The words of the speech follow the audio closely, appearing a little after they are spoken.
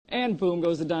And boom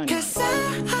goes the dynamite. 'Cause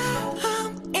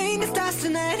I'm in the stars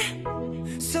tonight.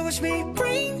 So watch me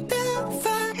bring the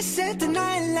fire, set the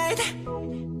night light.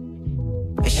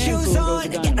 Shoes on,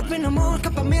 get up in the morning,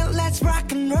 cup of milk, let's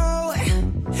rock and roll.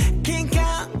 Kink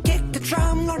out, kick the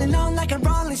drum, rolling on like a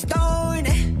rolling stone.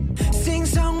 Sing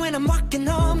song when I'm walking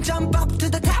home, jump up to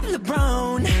the top of the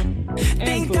brown.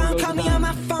 Ding dong, call me on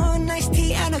my phone, nice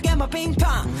tea, and I'll get my ping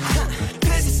pong.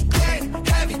 This is getting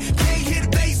heavy, can't hear the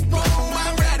bass, boom,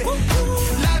 I'm ready.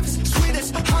 Life is sweet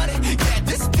as honey, yeah,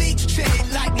 this beat shit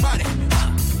like money.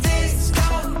 This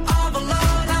don't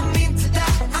overload, I'm into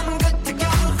that, I'm good to go,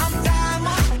 I'm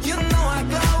diamond, you know I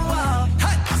glow.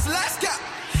 Hey, so let's go.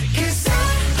 'Cause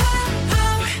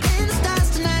I'm in the stars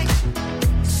tonight,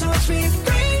 so watch me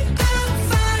bring the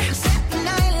fire, set the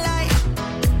night light.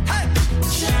 Hey,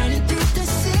 shining through the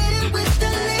city with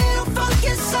a little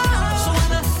funky soul. So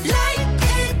I'ma light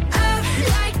it up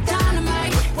like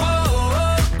dynamite.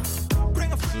 Whoa,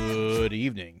 bring a Good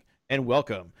evening, and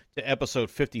welcome to episode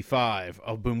 55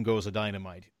 of Boom Goes the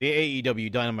Dynamite, the AEW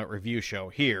Dynamite review show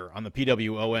here on the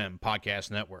PWOM Podcast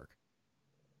Network.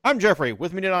 I'm Jeffrey.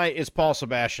 With me tonight is Paul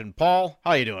Sebastian. Paul,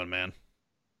 how you doing, man?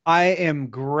 I am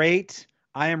great.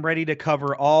 I am ready to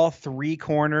cover all three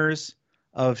corners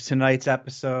of tonight's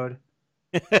episode.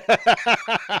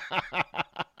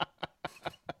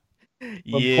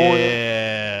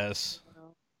 Yes.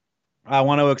 I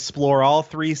want to explore all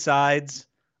three sides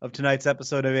of tonight's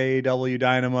episode of AEW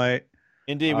Dynamite.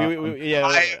 Indeed.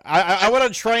 I want to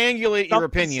triangulate your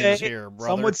opinions here,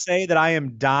 brother. Some would say that I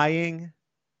am dying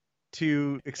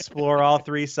to explore all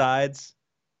three sides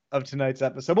of tonight's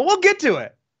episode, but we'll get to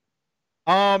it.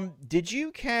 Did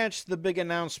you catch the big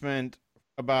announcement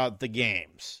about the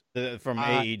games from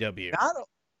AEW?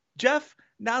 Jeff,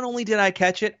 not only did I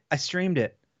catch it, I streamed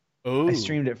it. Oh, I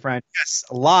streamed it, friend. Yes,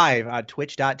 live on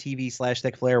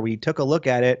twitch.tv/thickflare. We took a look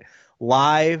at it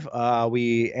live.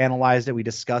 We analyzed it. We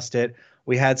discussed it.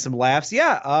 We had some laughs.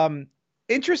 Yeah,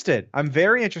 interested. I'm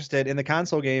very interested in the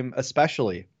console game,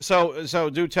 especially. So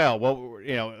do tell. Well,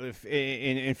 if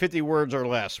in 50 words or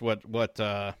less, what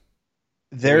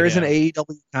there is an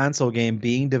AEW console game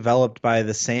being developed by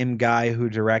the same guy who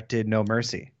directed No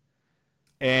Mercy.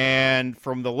 And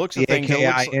from the looks of things,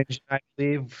 AKI engine, I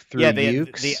believe, through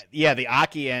Ukes. The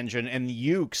Aki engine and the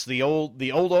Ukes, the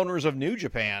old owners of New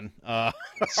Japan.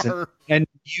 And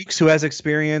Ukes, who has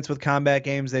experience with combat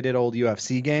games, they did old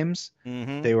UFC games.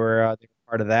 Mm-hmm. They were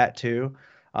part of that too.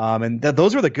 And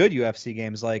those were the good UFC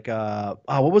games. Like,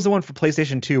 what was the one for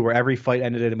PlayStation 2 where every fight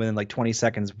ended within like 20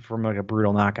 seconds from like a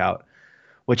brutal knockout?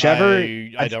 Whichever.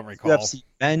 I don't recall. UFC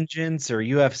Vengeance or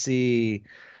UFC.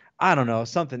 I don't know,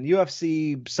 something.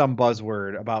 UFC, some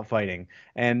buzzword about fighting.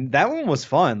 And that one was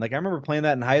fun. Like, I remember playing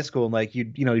that in high school, and like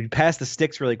you'd pass the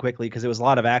sticks really quickly because it was a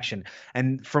lot of action.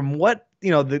 And from what,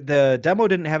 the demo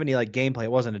didn't have any like gameplay.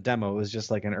 It wasn't a demo. It was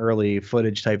just like an early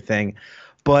footage type thing.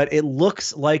 But it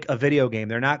looks like a video game.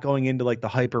 They're not going into like the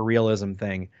hyper realism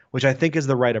thing, which I think is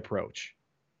the right approach.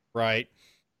 Right.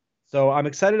 So I'm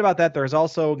excited about that. There's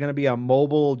also going to be a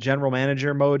mobile general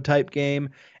manager mode type game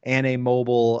and a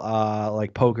mobile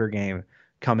like poker game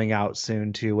coming out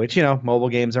soon too, which, mobile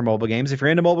games are mobile games. If you're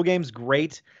into mobile games,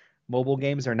 great. Mobile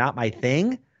games are not my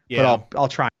thing, but I'll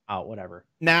try them out, whatever.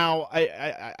 Now,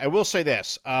 I will say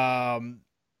this. I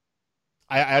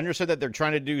understood that they're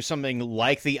trying to do something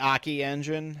like the Aki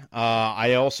engine.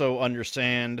 I also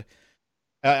understand,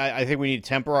 I think we need to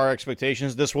temper our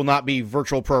expectations. This will not be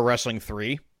Virtual Pro Wrestling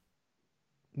 3.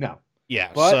 No. Yeah,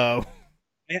 but so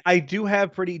I do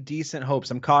have pretty decent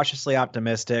hopes. I'm cautiously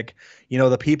optimistic.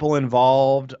 The people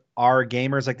involved are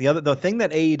gamers. Like the thing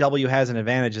that AEW has an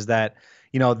advantage is that,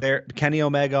 they're Kenny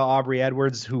Omega, Aubrey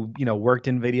Edwards, who, worked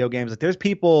in video games. Like there's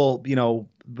people,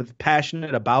 with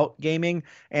passionate about gaming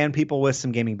and people with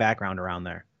some gaming background around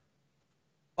there.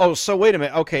 Oh, so wait a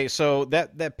minute. Okay, so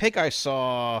that pic I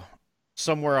saw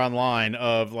somewhere online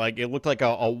of like it looked like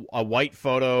a white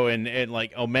photo and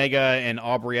like Omega and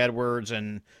Aubrey Edwards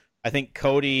and I think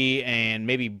Cody and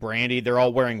maybe Brandy, they're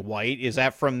all wearing white. Is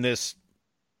that from this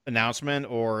announcement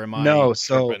or am I No,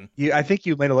 tripping? So I think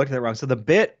you might have looked at it wrong. So the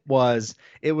bit was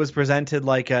it was presented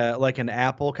like an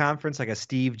Apple conference, like a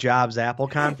Steve Jobs Apple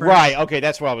conference. Right, okay,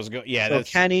 that's where I was going. Yeah, so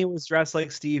Kenny was dressed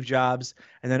like Steve Jobs,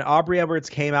 and then Aubrey Edwards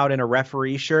came out in a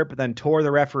referee shirt, but then tore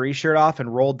the referee shirt off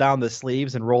and rolled down the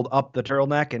sleeves and rolled up the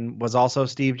turtleneck and was also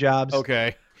Steve Jobs.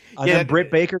 Okay. And then Britt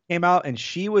Baker came out and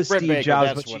she was Steve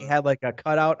Jobs, but she had like a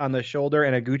cutout on the shoulder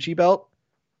and a Gucci belt.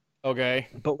 Okay.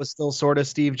 But was still sort of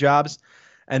Steve Jobs.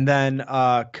 And then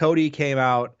Cody came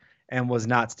out and was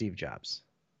not Steve Jobs.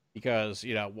 Because,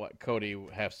 what Cody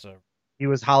has to... He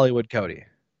was Hollywood Cody.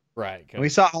 Right. And we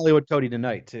saw Hollywood Cody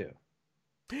tonight, too.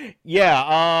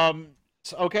 Yeah.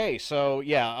 Okay. So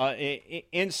yeah.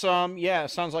 In some, yeah,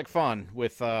 sounds like fun.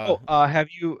 With Have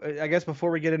you? I guess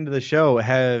before we get into the show,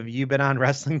 have you been on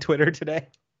wrestling Twitter today?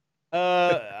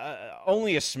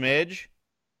 only a smidge.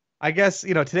 I guess,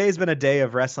 today's been a day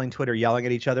of wrestling Twitter yelling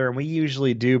at each other, and we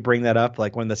usually do bring that up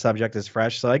like when the subject is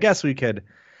fresh. So I guess we could.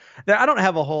 I don't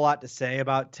have a whole lot to say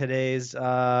about today's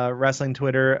wrestling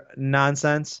Twitter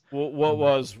nonsense. Well, what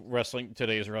was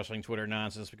today's wrestling Twitter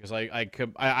nonsense? Because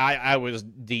I was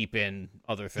deep in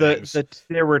other things.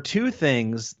 There were two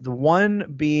things. The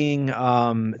one being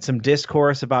some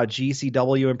discourse about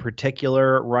GCW in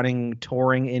particular running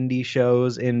touring indie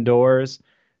shows indoors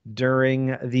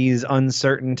during these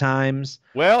uncertain times.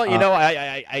 Well,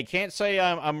 I can't say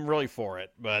I'm really for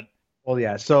it, but well,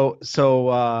 yeah. So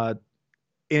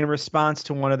in response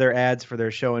to one of their ads for their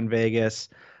show in Vegas,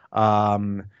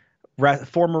 former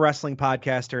wrestling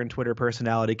podcaster and Twitter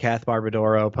personality Kath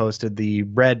Barbadoro posted the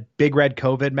big red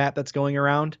COVID map that's going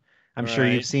around. I'm sure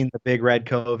you've seen the big red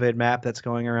COVID map that's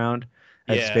going around.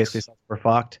 It's basically says we're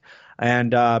fucked.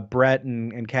 And Brett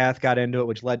and Kath got into it,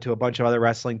 which led to a bunch of other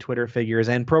wrestling Twitter figures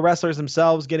and pro wrestlers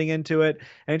themselves getting into it.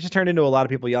 And it just turned into a lot of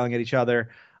people yelling at each other.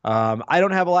 I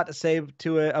don't have a lot to say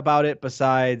about it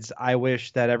besides I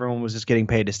wish that everyone was just getting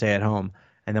paid to stay at home,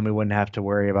 and then we wouldn't have to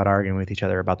worry about arguing with each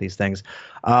other about these things.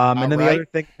 And then the other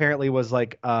thing apparently was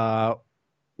like,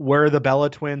 were the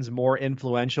Bella Twins more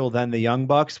influential than the Young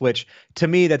Bucks? Which to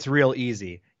me, that's real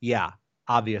easy. Yeah,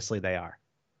 obviously they are.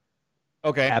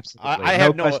 Okay, absolutely. I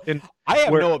have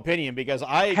no opinion because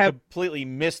I completely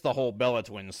missed the whole Bella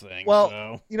Twins thing.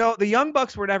 Well, the Young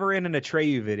Bucks were never in an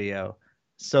Atreyu video.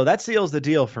 So that seals the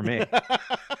deal for me.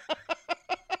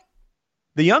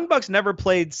 The Young Bucks never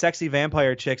played sexy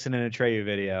vampire chicks in an Atreyu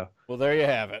video. Well, there you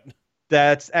have it.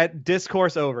 That's at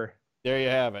discourse over. There you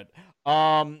have it.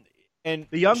 And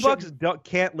the Young Bucks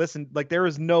can't listen. Like, there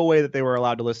is no way that they were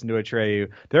allowed to listen to Atreyu.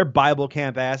 Their Bible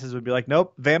camp asses would be like,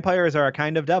 nope, vampires are a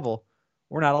kind of devil.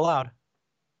 We're not allowed.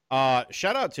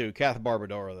 Shout out to Kath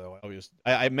Barbadoro though.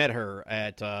 I met her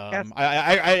at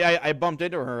I bumped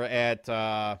into her at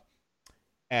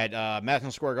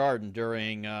Madison Square Garden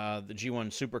during the G1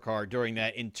 Supercard during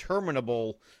that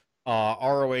interminable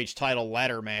ROH title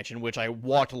ladder match in which I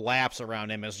walked laps around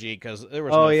MSG because there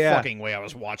was no fucking way I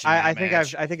was watching that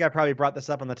match. I think I probably brought this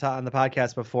up on the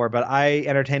podcast before, but I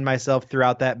entertained myself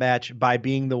throughout that match by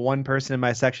being the one person in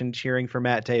my section cheering for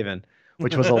Matt Taven,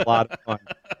 which was a lot of fun.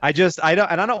 I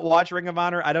don't watch Ring of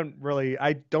Honor. I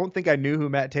don't think I knew who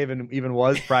Matt Taven even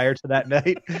was prior to that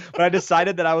night, but I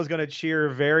decided that I was going to cheer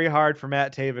very hard for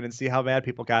Matt Taven and see how mad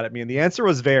people got at me. And the answer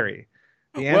was very.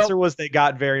 The answer was they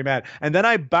got very mad. And then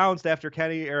I bounced after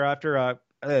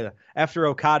after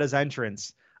Okada's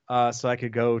entrance, so I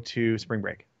could go to spring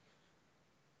break.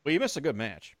 Well, you missed a good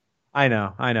match. I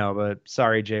know, but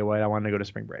sorry, Jay White. I wanted to go to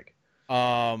spring break.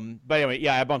 But anyway,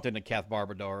 yeah, I bumped into Kath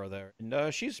Barbadoro there,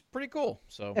 and she's pretty cool.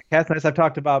 So, yeah, Kath, nice. I've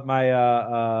talked about my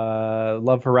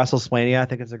love for WrestleSplania. I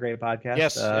think it's a great podcast.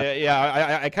 Yes,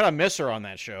 I kind of miss her on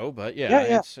that show, but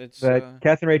yeah. It's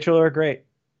Kath and Rachel are great.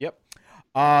 Yep.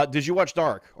 Did you watch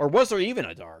Dark, or was there even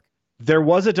a Dark? There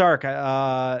was a Dark.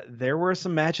 There were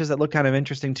some matches that looked kind of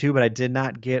interesting too, but I did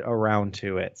not get around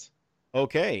to it.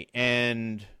 Okay,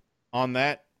 and on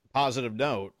that positive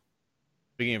note,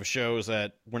 speaking of shows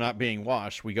that were not being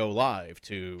watched, we go live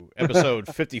to episode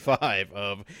 55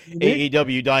 of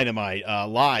AEW Dynamite,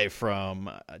 live from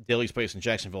Daily Space in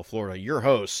Jacksonville, Florida. Your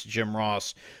hosts, Jim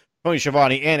Ross, Tony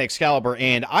Schiavone, and Excalibur,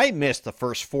 and I missed the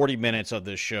first 40 minutes of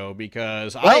this show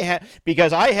because I have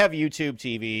YouTube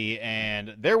TV,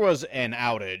 and there was an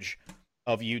outage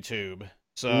of YouTube.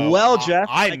 So, Jeff,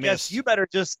 I guess you better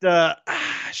just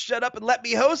shut up and let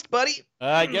me host, buddy.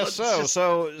 I guess so.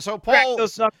 So Paul,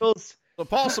 those knuckles. So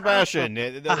Paul Sebastian.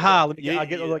 I want to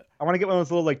get one of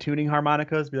those little like tuning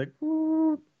harmonicas. Be like,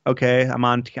 ooh, okay, I'm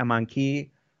on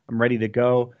key. I'm ready to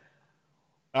go.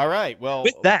 All right. Well,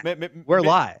 with that, we're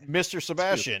live. Mr.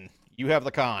 Sebastian, you have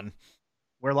the con.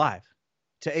 We're live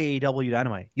to AEW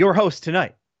Dynamite. Your host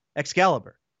tonight,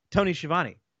 Excalibur, Tony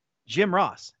Schiavone, Jim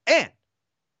Ross, and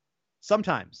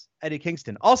sometimes Eddie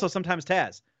Kingston. Also sometimes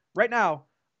Taz. Right now,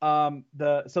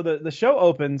 the show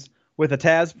opens with a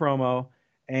Taz promo.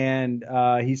 And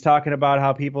he's talking about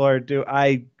how people are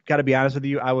I got to be honest with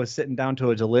you. I was sitting down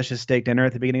to a delicious steak dinner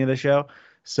at the beginning of the show.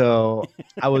 So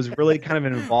I was really kind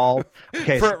of involved.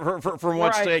 Okay, from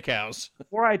what steakhouse?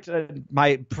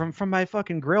 From my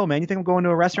fucking grill, man. You think I'm going to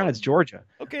a restaurant? It's Georgia.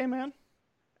 Okay, man.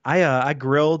 I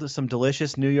grilled some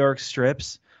delicious New York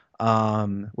strips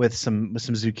with some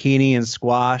zucchini and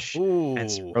squash and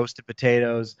some roasted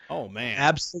potatoes. Oh man,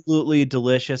 absolutely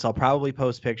delicious. I'll probably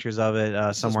post pictures of it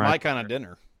somewhere. This is my kind of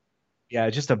dinner. Yeah,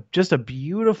 just a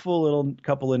beautiful little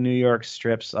couple of New York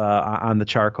strips on the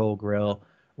charcoal grill.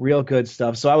 Real good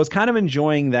stuff. So I was kind of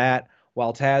enjoying that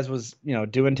while Taz was,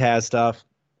 doing Taz stuff.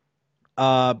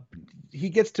 Uh, he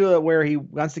gets to where he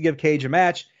wants to give Cage a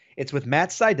match. It's with Matt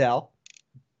Sydal.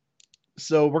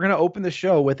 So we're gonna open the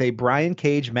show with a Brian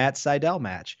Cage Matt Sydal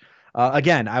match.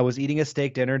 Again, I was eating a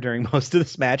steak dinner during most of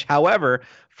this match. However,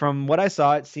 from what I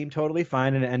saw, it seemed totally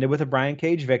fine, and it ended with a Brian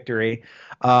Cage victory.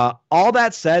 All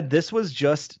that said, this was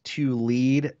just to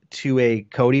lead to a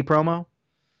Cody promo.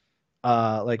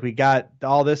 Like we got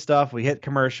all this stuff, we hit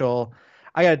commercial.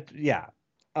 Yeah.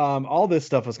 All this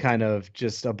stuff was kind of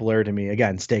just a blur to me.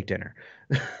 Again, steak dinner.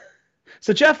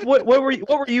 So Jeff, what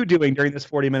were you doing during this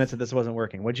 40 minutes that this wasn't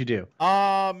working? What'd you do?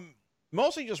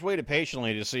 Mostly just waited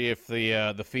patiently to see if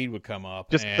the feed would come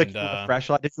up. Just and, click refresh.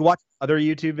 Did you watch other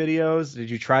YouTube videos? Did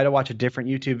you try to watch a different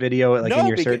YouTube video in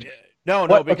your search? No,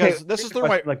 because okay, this is through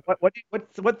my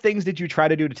what things did you try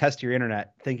to do to test your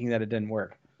internet, thinking that it didn't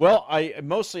work? Well, I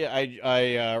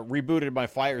rebooted my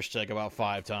Fire Stick about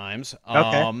 5 times.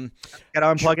 Okay. Got to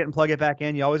unplug it and plug it back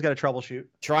in. You always got to troubleshoot.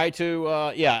 I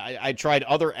tried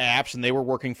other apps and they were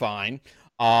working fine.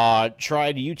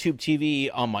 Tried YouTube TV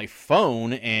on my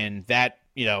phone and that,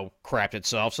 crapped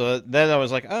itself. So then I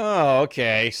was like, oh,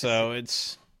 okay. So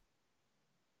it's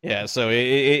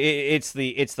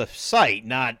the site,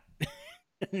 not.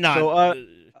 So,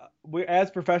 we, as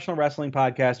professional wrestling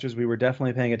podcasters, we were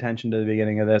definitely paying attention to the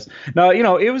beginning of this. No,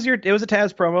 it was a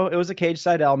Taz promo. It was a Cage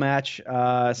Sydal match.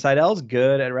 Sydal's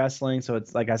good at wrestling, so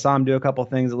it's like I saw him do a couple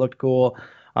things that looked cool.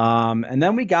 And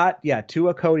then we got to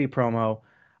a Cody promo.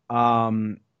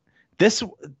 This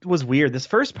was weird. This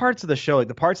first parts of the show, like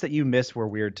the parts that you missed, were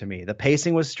weird to me. The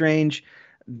pacing was strange.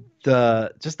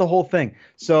 Just the whole thing.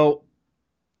 So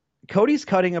Cody's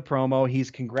cutting a promo. He's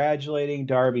congratulating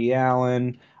Darby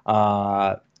Allin.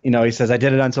 He says, I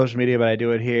did it on social media, but I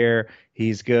do it here.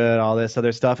 He's good, all this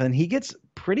other stuff. And he gets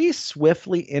pretty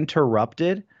swiftly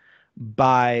interrupted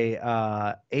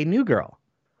by a new girl.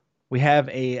 We have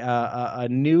a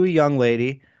new young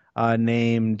lady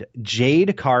named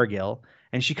Jade Cargill,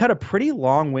 and she cut a pretty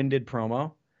long-winded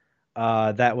promo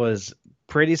that was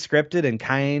pretty scripted and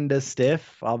kind of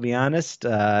stiff, I'll be honest.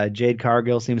 Jade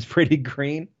Cargill seems pretty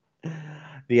green.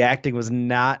 The acting was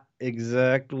not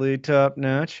exactly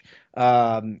top-notch.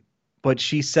 But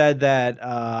she said that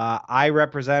I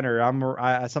represent her.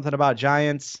 I'm something about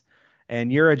giants,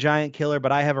 and you're a giant killer,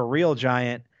 but I have a real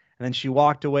giant. And then she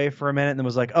walked away for a minute and then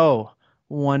was like, oh,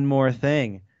 one more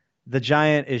thing. The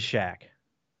giant is Shaq.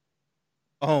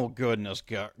 Oh, goodness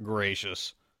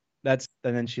gracious. And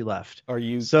then she left. Are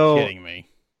you kidding me?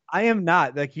 I am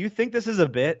not. Like, you think this is a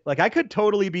bit? Like, I could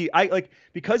totally be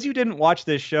because you didn't watch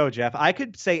this show, Jeff, I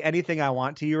could say anything I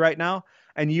want to you right now,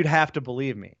 and you'd have to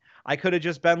believe me. I could have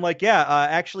just been like,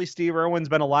 actually, Steve Irwin's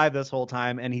been alive this whole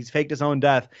time, and he's faked his own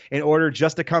death in order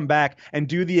just to come back and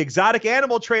do the exotic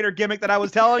animal trainer gimmick that I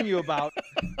was telling you about.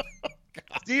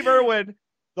 Steve Irwin,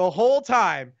 the whole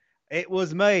time, it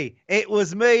was me. It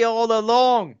was me all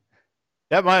along.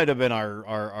 That might have been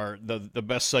the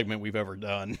best segment we've ever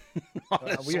done.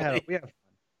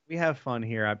 We have fun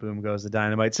here at Boom Goes the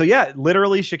Dynamite. So yeah,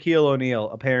 literally Shaquille O'Neal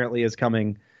apparently is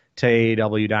coming to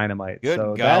AEW Dynamite.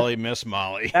 Good golly, Miss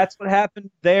Molly. That's what happened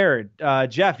there.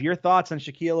 Jeff, your thoughts on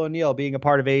Shaquille O'Neal being a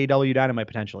part of AEW Dynamite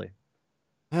potentially?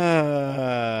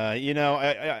 I'm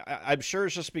sure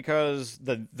it's just because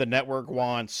the network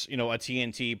wants, a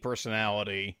TNT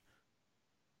personality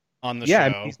on the show. Yeah, I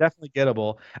mean, he's definitely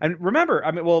gettable. And remember,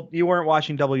 you weren't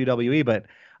watching WWE, but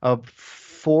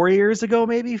 4 years ago,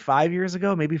 maybe 5 years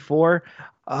ago, maybe 4,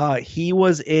 he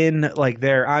was in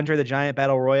their Andre the Giant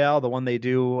Battle Royale, the one they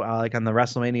do on the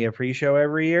WrestleMania pre-show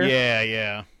every year.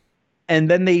 Yeah. And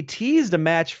then they teased a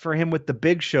match for him with the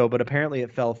Big Show, but apparently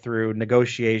it fell through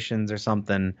negotiations or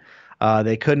something.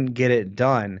 They couldn't get it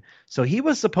done. So he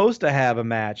was supposed to have a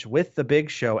match with the Big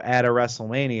Show at a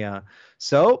WrestleMania.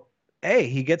 So, hey,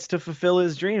 he gets to fulfill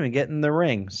his dream and get in the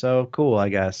ring. So cool, I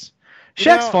guess.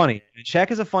 Shaq's funny. Shaq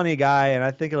is a funny guy, and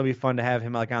I think it'll be fun to have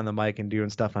him on the mic and doing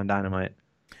stuff on Dynamite.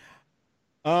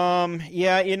 Yeah,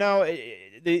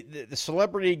 the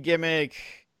celebrity gimmick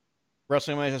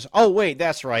wrestling matches. Oh wait,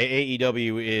 that's right.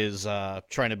 AEW is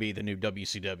trying to be the new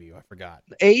WCW. I forgot.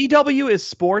 AEW is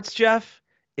sports, Jeff.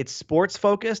 It's sports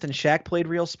focused, and Shaq played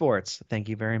real sports. Thank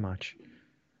you very much.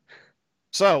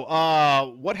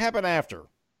 So, what happened after?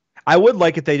 I would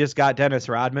like if they just got Dennis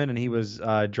Rodman and he was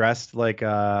dressed like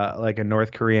a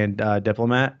North Korean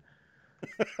diplomat.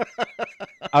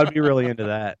 I would be really into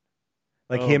that.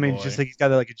 Him, and just he's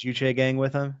got a Juche gang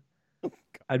with him.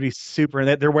 I'd be super.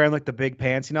 And they're wearing like the big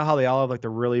pants. You know how they all have like the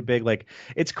really big, like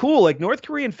it's cool. Like North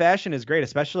Korean fashion is great,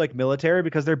 especially like military,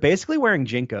 because they're basically wearing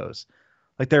jinkos.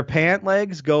 Like their pant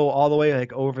legs go all the way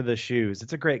like over the shoes.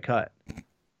 It's a great cut.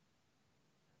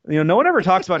 No one ever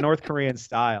talks about North Korean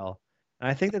style,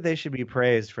 and I think that they should be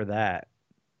praised for that.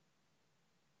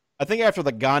 I think after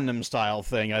the Gangnam style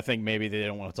thing, I think maybe they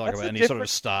don't want to talk about any sort of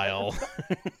style.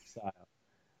 Style.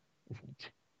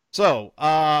 So,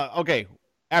 okay,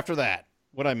 after that,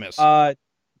 what'd I miss?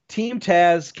 Team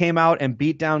Taz came out and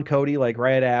beat down Cody like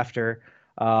right after.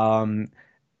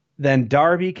 Then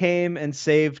Darby came and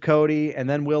saved Cody, and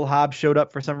then Will Hobbs showed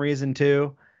up for some reason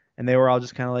too, and they were all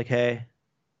just kind of like, "Hey,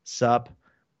 sup,"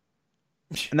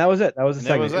 and that was it. That was the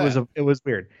segment. It was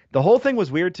weird. The whole thing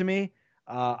was weird to me.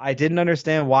 I didn't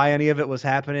understand why any of it was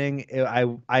happening.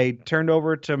 I turned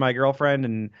over to my girlfriend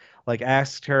and like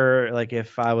asked her like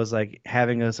if I was like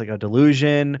having this like a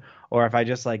delusion, or if I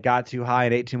just like got too high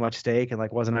and ate too much steak and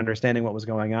like wasn't understanding what was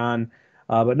going on.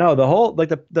 But no, the whole like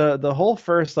the whole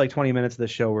first like 20 minutes of the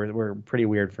show were pretty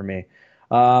weird for me.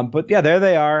 But yeah, there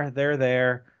they are. They're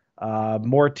there.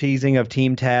 More teasing of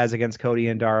Team Taz against Cody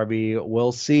and Darby.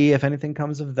 We'll see if anything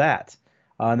comes of that.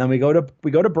 And then we go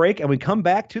to break and we come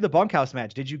back to the bunkhouse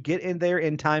match. Did you get in there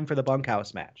in time for the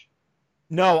bunkhouse match?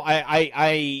 No,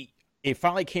 it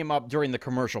finally came up during the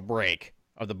commercial break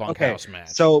of the bunkhouse match.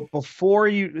 So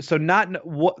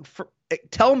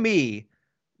tell me,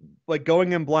 like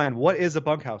going in blind, what is a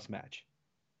bunkhouse match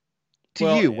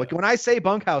to you? Like when I say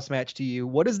bunkhouse match to you,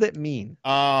 what does that mean?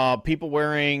 People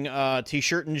wearing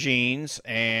t-shirt and jeans,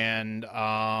 and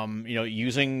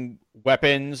using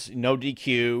weapons, no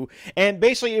DQ, and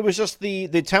basically it was just the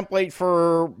template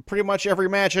for pretty much every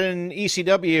match in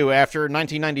ECW after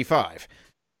 1995.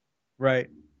 Right.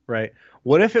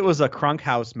 What if it was a Crunk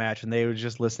House match and they were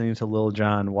just listening to Lil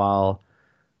Jon while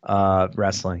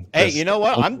wrestling? Hey, you know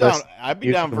what? I'm down. I'd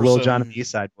be down for Lil some Jon and the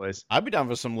East Side Boys. I'd be down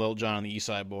for some Lil Jon and the East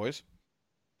Side Boys.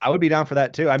 I would be down for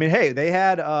that too. I mean, hey, they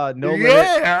had No Limit.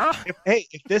 Yeah.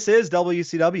 If this is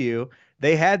WCW,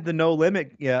 they had the No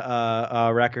Limit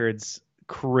Records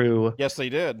crew. Yes, they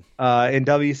did. In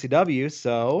WCW,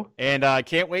 so. And I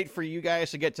can't wait for you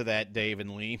guys to get to that, Dave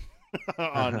and Lee,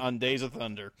 on Days of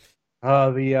Thunder.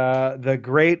 The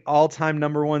great all-time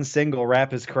 #1 single,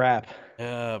 "Rap Is Crap."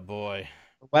 Oh boy.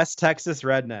 West Texas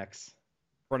Rednecks.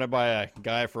 Fronted by a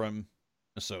guy from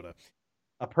Minnesota.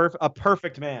 A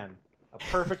perfect man. A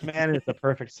perfect man is the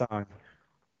perfect song.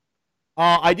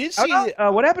 I did see.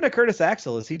 What happened to Curtis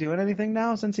Axel? Is he doing anything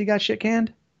now since he got shit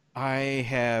canned? I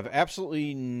have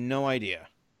absolutely no idea.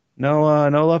 No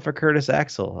love for Curtis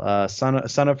Axel,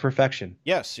 son of perfection.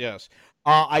 Yes.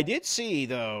 I did see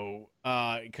though,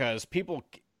 because people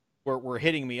were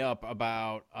hitting me up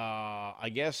about,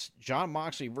 I guess Jon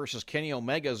Moxley versus Kenny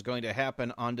Omega is going to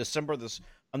happen on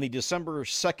the December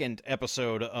 2nd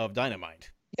episode of Dynamite.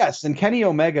 Yes, and Kenny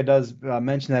Omega does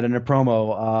mention that in a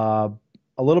promo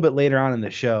a little bit later on in the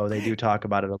show. They do talk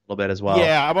about it a little bit as well.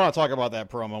 Yeah, I want to talk about that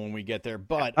promo when we get there.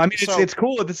 But I mean, it's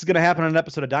cool that this is going to happen on an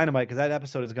episode of Dynamite, because that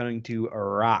episode is going to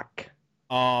rock.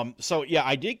 So yeah,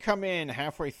 I did come in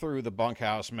halfway through the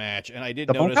bunkhouse match, and I did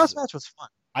notice the bunkhouse match was fun.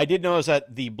 I did notice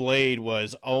that the Blade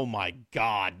was, oh my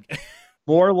god,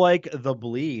 more like the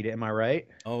Bleed. Am I right?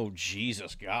 Oh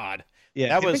Jesus God!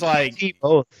 Yeah, that was like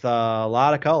both a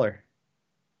lot of color.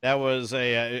 That was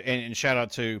and shout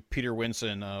out to Peter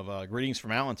Winson of Greetings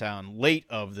from Allentown, late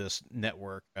of this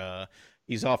network.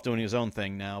 He's off doing his own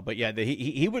thing now, but yeah,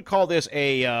 he would call this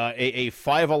a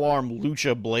 5-alarm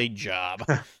lucha blade job.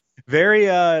 Very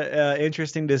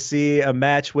interesting to see a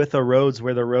match with a Rhodes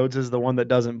where the Rhodes is the one that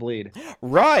doesn't bleed.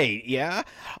 Right, yeah.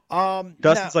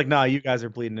 Dustin's like, nah, you guys are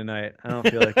bleeding tonight. I don't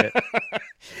feel like it.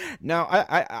 Now,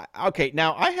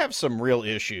 I have some real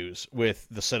issues with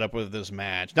the setup of this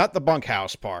match, not the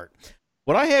bunkhouse part.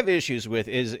 What I have issues with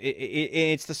is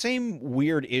it's the same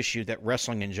weird issue that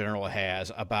wrestling in general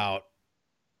has about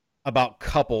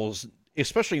couples,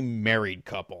 especially married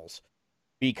couples,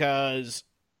 because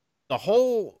the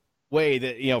whole way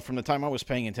that, from the time I was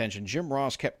paying attention, Jim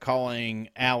Ross kept calling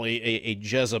Allie a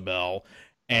Jezebel,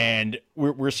 and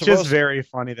we're supposed just very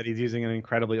funny that he's using an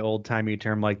incredibly old-timey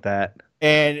term like that.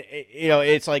 And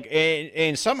it's like,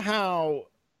 and somehow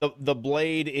the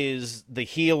Blade is the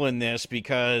heel in this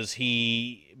because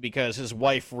his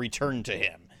wife returned to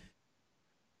him.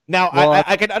 Now, well,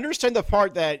 I can understand the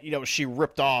part that she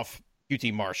ripped off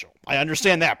QT Marshall. I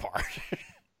understand that part.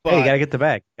 But, hey, you gotta get the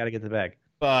bag.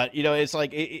 But it's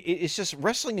like it's just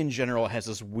wrestling in general has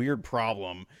this weird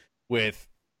problem with,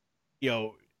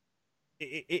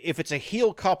 if it's a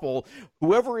heel couple,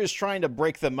 whoever is trying to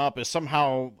break them up is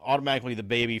somehow automatically the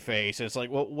baby face. It's like,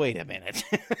 well, wait a minute.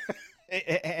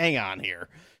 hang on here.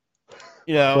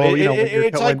 You know, Well,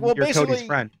 it's like, well, you're Cody's basically,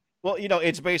 friend. well,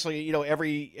 it's basically,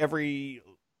 every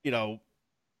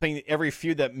thing, every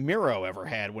feud that Miro ever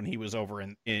had when he was over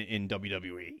in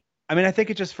WWE. I mean, I think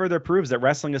it just further proves that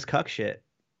wrestling is cuck shit.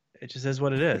 It just is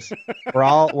what it is. we're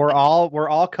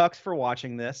all cucks for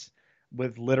watching this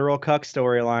with literal cuck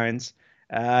storylines,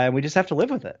 and we just have to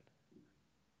live with it.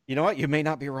 You know what? You may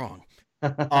not be wrong.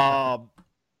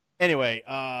 Anyway,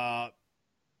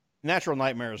 Natural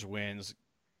Nightmares wins.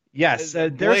 Yes,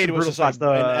 there's Blade some was brutal just spots.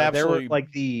 like an There absolutely were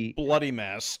like the bloody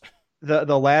mess.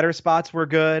 ladder spots were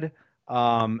good.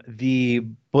 The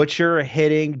Butcher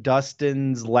hitting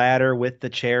Dustin's ladder with the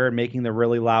chair and making the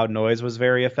really loud noise was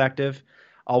very effective.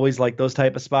 Always like those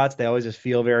type of spots. They always just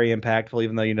feel very impactful,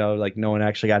 even though like no one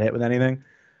actually got hit with anything.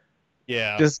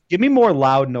 Yeah, Just give me more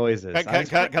loud noises. kind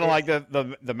of like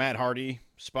the Matt Hardy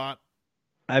spot.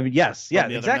 I mean, yes, yeah,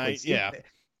 the other exactly. night, yeah.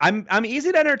 I'm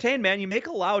easy to entertain, man. You make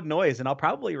a loud noise, and I'll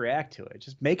probably react to it.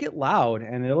 Just make it loud,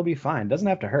 and it'll be fine. It doesn't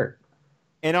have to hurt.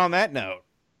 And on that note,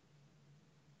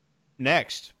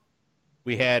 next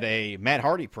we had a Matt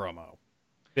Hardy promo.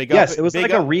 Yes, it was like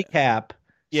a recap,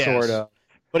 sort of.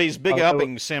 But he's big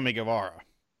upping Sammy Guevara.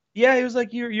 Yeah, he was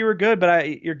like, "You were good,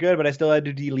 but you're good, but I still had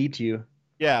to delete you."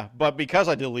 Yeah, but because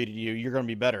I deleted you, you're going to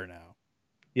be better now.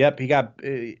 Yep, he got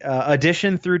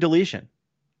addition through deletion.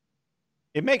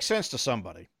 It makes sense to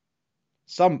somebody.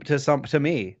 To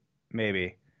me,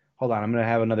 maybe. Hold on, I'm gonna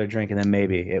have another drink and then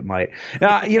maybe it might.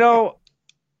 Now,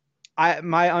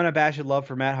 my unabashed love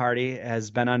for Matt Hardy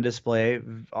has been on display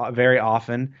very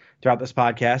often throughout this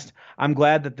podcast. I'm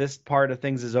glad that this part of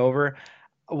things is over.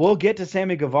 We'll get to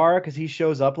Sammy Guevara because he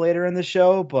shows up later in the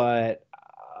show, but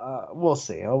we'll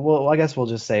see. I guess we'll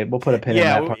just say we'll put a pin in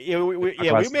that part.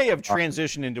 We may have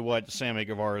transitioned into what Sammy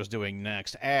Guevara is doing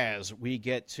next as we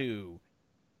get to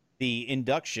the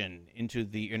induction into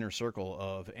the inner circle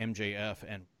of MJF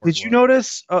and. Did you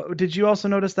notice? Did you also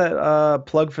notice that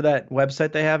plug for that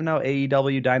website they have now,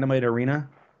 AEW Dynamite Arena?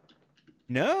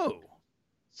 No.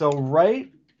 So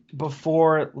right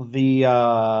before the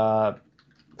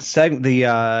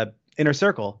inner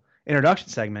circle introduction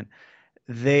segment,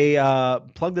 they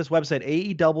plugged this website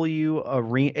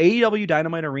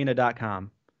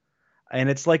AEWDynamiteArena.com, and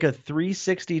it's like a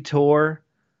 360 tour.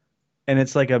 And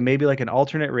it's like maybe like an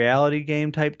alternate reality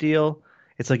game type deal.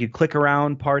 It's like you click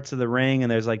around parts of the ring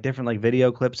and there's like different like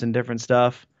video clips and different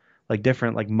stuff, like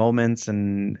different like moments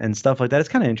and stuff like that. It's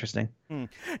kind of interesting.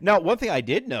 Now, one thing I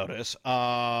did notice,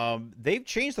 they've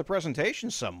changed the presentation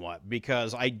somewhat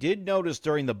because I did notice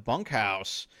during the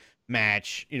bunkhouse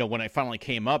match, when it finally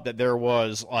came up that there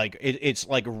was like, it's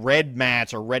like red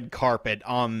mats or red carpet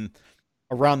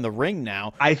around the ring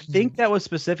now. I think that was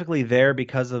specifically there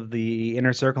because of the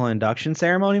inner circle induction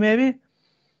ceremony, maybe.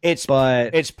 It's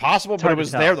possible, but it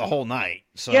was there the whole night.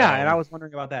 So yeah, and I was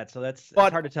wondering about that. So it's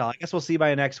hard to tell. I guess we'll see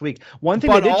by next week. One thing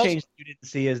they did change that you didn't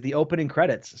see is the opening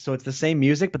credits. So it's the same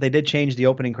music, but they did change the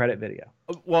opening credit video.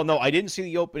 Well, no, I didn't see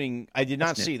the opening. I did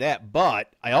not see that,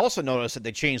 but I also noticed that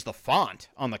they changed the font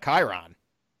on the Chiron.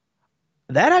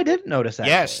 That I didn't notice.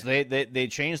 Actually. Yes, they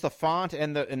changed the font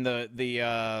and the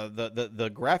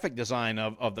graphic design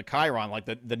of the Chiron. Like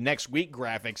the next week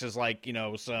graphics is like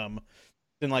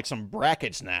some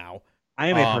brackets now. I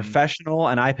am a professional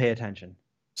and I pay attention.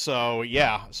 So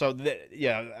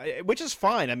which is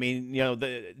fine. I mean,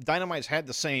 the Dynamite's had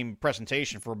the same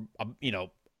presentation for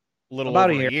little about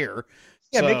over a year.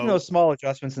 Yeah, making those small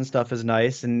adjustments and stuff is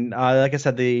nice. And like I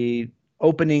said, the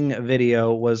opening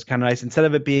video was kind of nice. Instead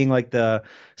of it being like the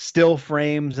still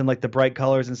frames and like the bright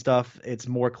colors and stuff, it's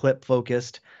more clip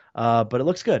focused. But it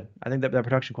looks good. I think that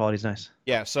production quality is nice.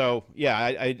 Yeah. So yeah,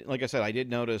 I like I said, I did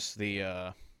notice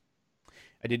the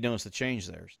change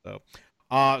there.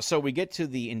 So we get to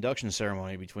the induction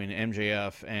ceremony between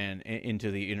MJF and into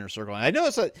the inner circle. And I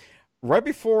noticed that right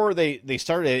before they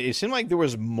started, it seemed like there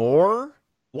was more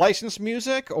licensed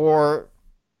music, or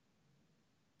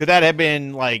could that have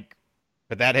been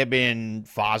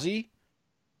Fozzy?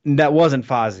 That wasn't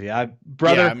Fozzy.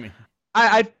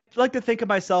 I'd like to think of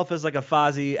myself as like a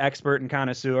Fozzy expert and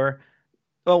connoisseur.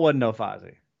 Well, it wasn't no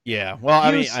Fozzy. Yeah. Well,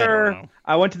 I don't know.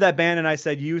 I went to that band and I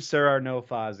said, "You, sir, are no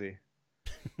Fozzy."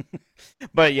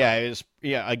 But yeah, it was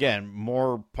again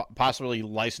more possibly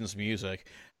licensed music,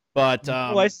 but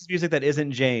licensed music that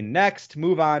isn't Jane. Next,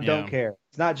 move on. Don't care.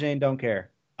 It's not Jane. Don't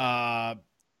care.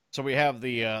 So we have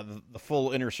the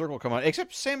full inner circle come on,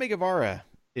 except Sammy Guevara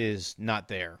is not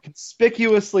there.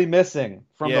 Conspicuously missing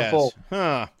from the full.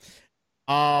 Huh.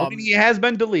 I mean, he has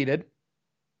been deleted.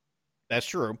 That's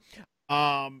true.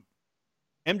 MJF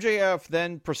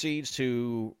then proceeds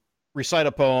to recite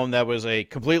a poem that was a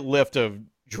complete lift of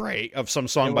Drake, of some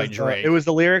song by Drake. It was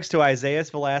the lyrics to Isaiah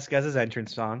Velasquez's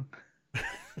entrance song.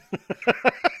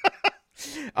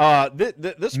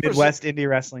 This Midwest indie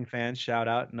wrestling fans, shout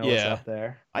out, know what's up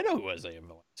there. I know who Isaiah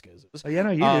Velasquez is. Oh, yeah,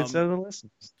 no, you did. So the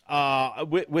listeners.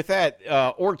 With that,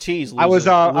 Ortiz. I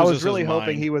was really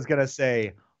hoping he was gonna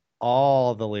say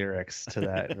all the lyrics to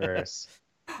that verse,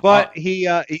 but he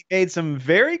made some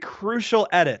very crucial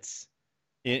edits.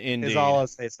 Indeed. Is all I'll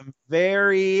say. Some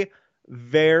very,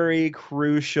 very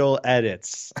crucial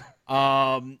edits.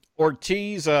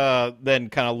 Ortiz then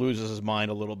kind of loses his mind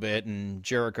a little bit, and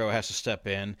Jericho has to step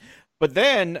in. But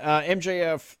then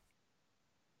MJF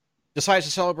decides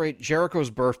to celebrate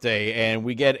Jericho's birthday, and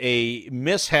we get a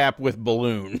mishap with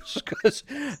balloons because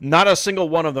not a single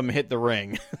one of them hit the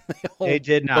ring. They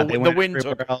did not. They went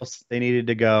everywhere else they needed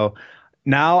to go.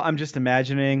 Now I'm just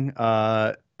imagining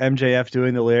MJF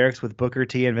doing the lyrics with Booker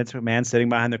T and Vince McMahon sitting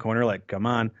behind the corner like, come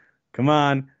on, come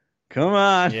on, come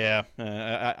on. Yeah,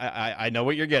 I know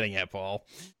what you're getting at, Paul.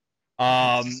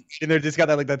 And they're just got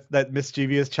that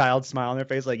mischievous child smile on their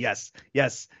face, like yes,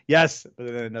 yes, yes, but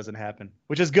then it doesn't happen,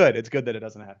 which is good. It's good that it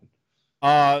doesn't happen.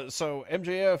 So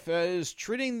MJF is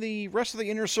treating the rest of the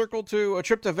inner circle to a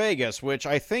trip to Vegas, which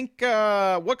I think,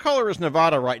 what color is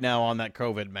Nevada right now on that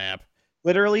COVID map?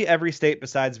 Literally every state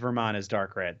besides Vermont is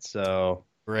dark red. So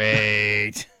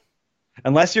great.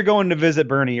 Unless you're going to visit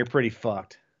Bernie, you're pretty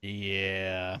fucked.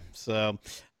 Yeah. So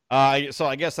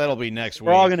I guess that'll be next week.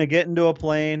 We're all going to get into a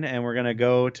plane and we're going to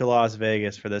go to Las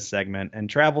Vegas for this segment and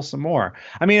travel some more.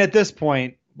 I mean, at this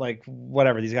point, like,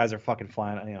 whatever, these guys are fucking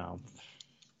flying, you know.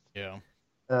 Yeah.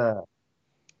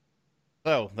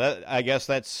 So I guess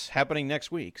that's happening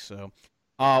next week. So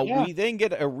we then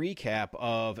get a recap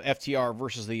of FTR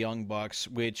versus the Young Bucks,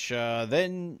 which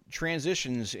then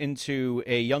transitions into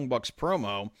a Young Bucks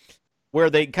promo where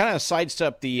they kind of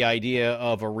sidestep the idea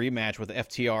of a rematch with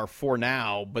FTR for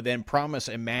now, but then promise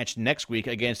a match next week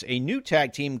against a new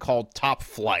tag team called Top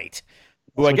Flight,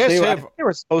 who I guess they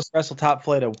were supposed to wrestle Top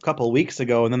Flight a couple of weeks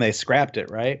ago, and then they scrapped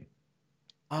it, right?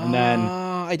 And then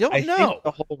I don't know. Think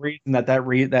the whole reason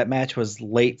that match was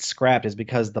late scrapped is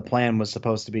because the plan was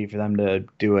supposed to be for them to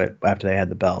do it after they had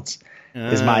the belts.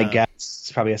 Is my guess.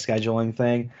 It's probably a scheduling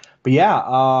thing. But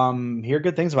yeah, hear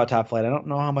good things about Top Flight. I don't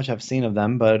know how much I've seen of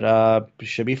them, but it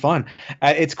should be fun.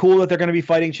 It's cool that they're going to be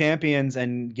fighting champions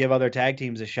and give other tag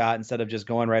teams a shot instead of just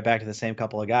going right back to the same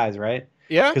couple of guys, right?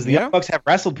 Yeah. Because the Young Bucks have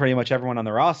wrestled pretty much everyone on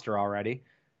the roster already.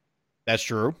 That's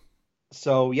true.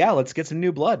 So yeah, let's get some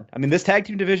new blood. I mean, this tag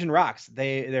team division rocks.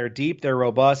 They're deep, they're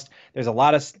robust. There's a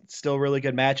lot of still really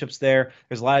good matchups there.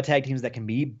 There's a lot of tag teams that can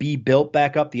be built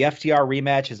back up. The FTR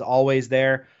rematch is always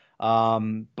there.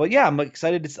 But yeah, I'm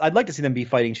excited. I'd like to see them be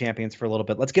fighting champions for a little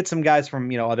bit. Let's get some guys from,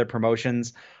 other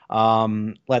promotions.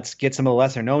 Let's get some of the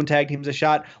lesser known tag teams a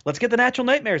shot. Let's get the Natural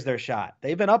Nightmares their shot.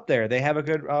 They've been up there. They have a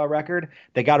good record.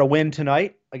 They got a win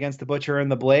tonight against the Butcher and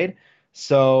the Blade.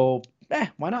 So,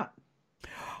 why not?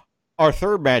 Our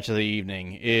third match of the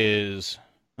evening is,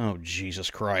 oh, Jesus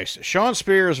Christ, Shawn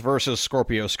Spears versus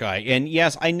Scorpio Sky. And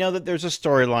yes, I know that there's a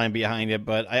storyline behind it,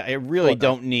 but I really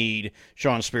don't need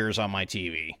Shawn Spears on my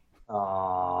TV.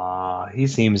 Aw, he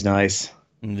seems nice.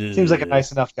 Seems like a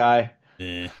nice enough guy.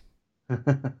 Yeah,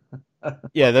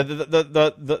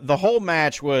 the whole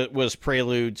match was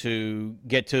prelude to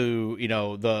get to,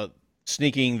 the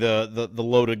sneaking the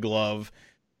loaded glove.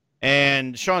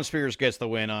 And Shawn Spears gets the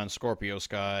win on Scorpio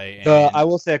Sky. I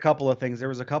will say a couple of things. There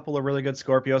was a couple of really good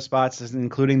Scorpio spots,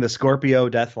 including the Scorpio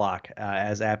Deathlock,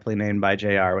 as aptly named by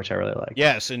JR, which I really like.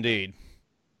 Yes, indeed.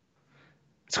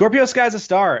 Scorpio Sky's a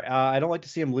star. I don't like to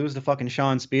see him lose to fucking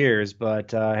Shawn Spears, but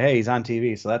hey, he's on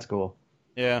TV, so that's cool.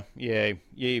 Yeah, yay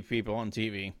people on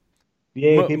TV.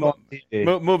 Yay, people on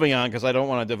TV. Moving on, because I don't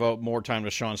want to devote more time to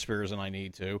Shawn Spears than I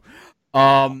need to.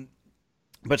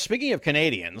 But speaking of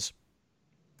Canadians,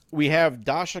 we have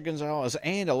Dasha Gonzalez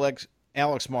and Alex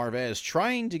Marvez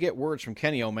trying to get words from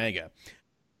Kenny Omega.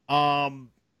 And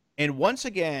once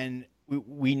again,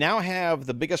 we now have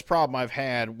the biggest problem I've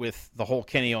had with the whole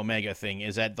Kenny Omega thing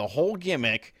is that the whole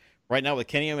gimmick right now with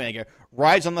Kenny Omega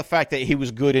rides on the fact that he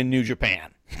was good in New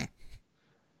Japan.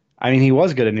 I mean, he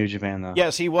was good in New Japan, though.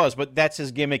 Yes, he was, but that's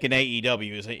his gimmick in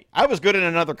AEW. I was good in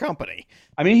another company.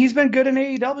 I mean, he's been good in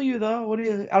AEW, though.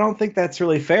 I don't think that's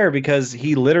really fair because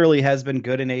he literally has been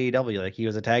good in AEW. Like, he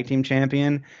was a tag team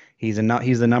champion. He's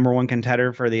the number one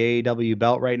contender for the AEW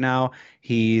belt right now.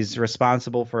 He's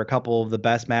responsible for a couple of the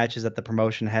best matches that the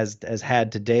promotion has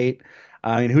had to date.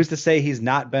 I mean, who's to say he's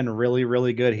not been really,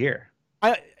 really good here?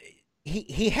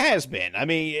 He has been. I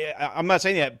mean, I'm not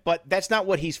saying that, but that's not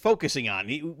what he's focusing on.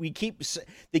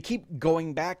 They keep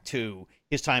going back to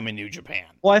his time in New Japan.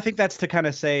 Well, I think that's to kind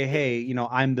of say, hey,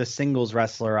 I'm the singles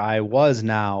wrestler I was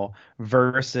now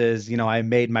versus, I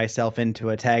made myself into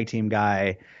a tag team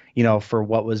guy, for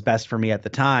what was best for me at the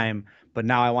time. But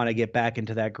now I want to get back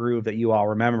into that groove that you all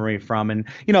remember me from. And,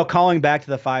 calling back to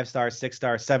the 5-star,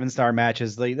 6-star, 7-star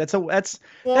matches, like that's a thing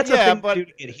to do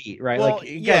to get heat, right? Well, like,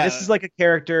 again, this is like a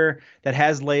character that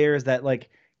has layers that, like,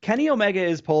 Kenny Omega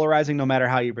is polarizing no matter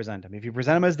how you present him. If you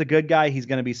present him as the good guy, he's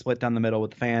going to be split down the middle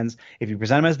with the fans. If you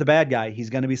present him as the bad guy, he's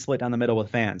going to be split down the middle with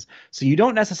fans. So you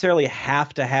don't necessarily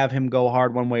have to have him go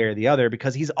hard one way or the other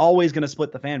because he's always going to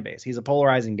split the fan base. He's a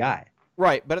polarizing guy.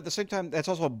 Right, but at the same time, that's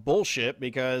also bullshit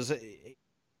because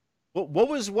what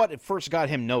was what first got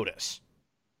him notice?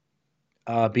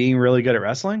 Being really good at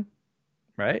wrestling,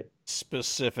 right?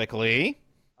 Specifically,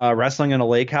 wrestling in a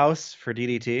lake house for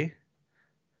DDT.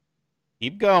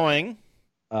 Keep going.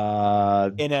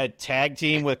 In a tag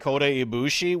team with Kota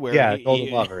Ibushi, where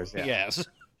Golden Lovers. Yeah. Yes.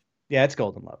 Yeah, it's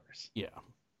Golden Lovers. Yeah.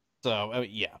 So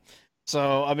yeah.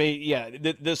 So I mean, yeah.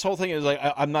 This whole thing is like,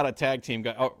 I'm not a tag team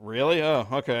guy. Oh, really? Oh,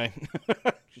 okay.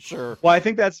 Sure. Well, I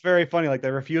think that's very funny. Like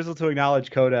the refusal to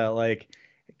acknowledge Kota, like,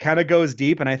 kind of goes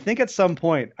deep. And I think at some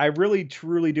point, I really,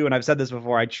 truly do, and I've said this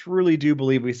before, I truly do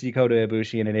believe we see Kota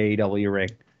Ibushi in an AEW ring.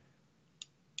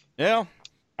 Yeah.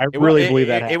 I really believe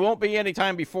that. It won't be any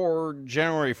time before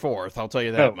January 4th. I'll tell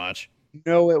you that much.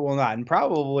 No, it will not. And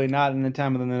probably not in the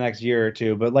time within the next year or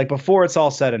two. But like before it's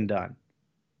all said and done.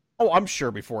 Oh, I'm sure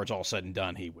before it's all said and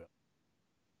done, he will.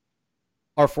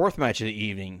 Our fourth match of the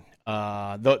evening,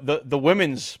 the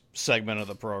women's segment of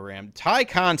the program, Ty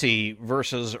Conti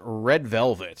versus Red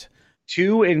Velvet.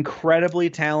 Two incredibly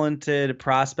talented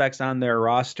prospects on their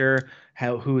roster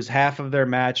whose half of their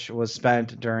match was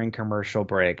spent during commercial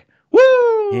break. Woo!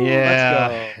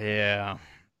 Yeah, yeah.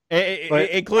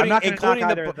 Including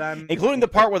the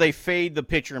part where they fade the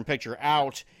picture-in-picture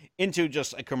out into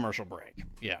just a commercial break.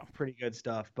 Yeah. Pretty good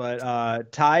stuff.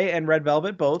 But Ty and Red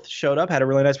Velvet both showed up, had a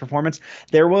really nice performance.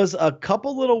 There was a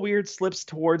couple little weird slips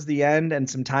towards the end and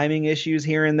some timing issues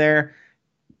here and there.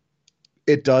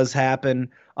 It does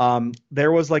happen.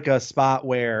 There was like a spot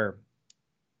where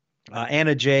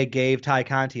Anna Jay gave Ty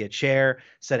Conti a chair,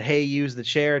 said, hey, use the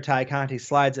chair. Ty Conti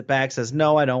slides it back, says,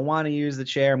 no, I don't want to use the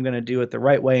chair. I'm going to do it the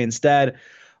right way instead.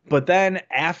 But then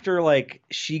after like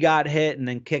she got hit and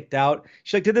then kicked out,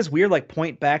 she like did this weird like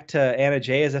point back to Anna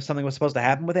Jay as if something was supposed to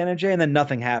happen with Anna Jay, and then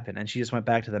nothing happened, and she just went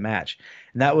back to the match.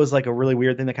 And that was like a really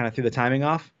weird thing that kind of threw the timing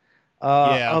off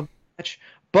of the match.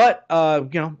 But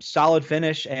solid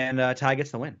finish, and Ty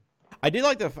gets the win. I did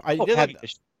like the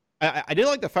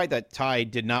fact that Ty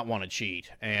did not want to cheat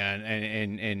and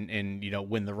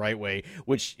win the right way,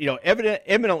 which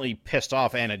evidently pissed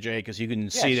off Anna Jay because you can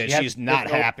see that she's not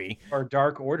happy. Or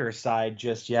Dark Order side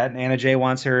just yet, and Anna Jay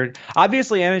wants her.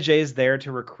 Obviously, Anna Jay is there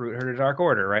to recruit her to Dark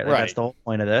Order, right? Like, that's the whole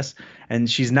point of this, and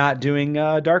she's not doing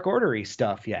Dark Order-y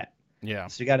stuff yet. Yeah.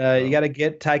 So you gotta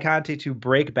get Ty Conti to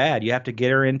break bad. You have to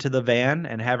get her into the van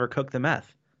and have her cook the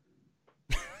meth.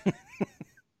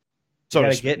 You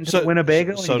gotta get into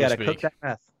Winnebago and you gotta cook that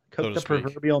meth. Cook the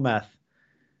proverbial meth.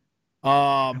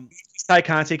 Ty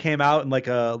Conti came out in like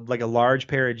a large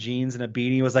pair of jeans and a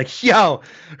beanie. He was like, yo,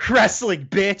 wrestling,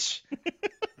 bitch.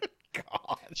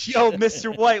 God. Yo,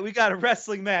 Mr. White, we got a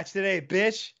wrestling match today,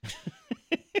 bitch.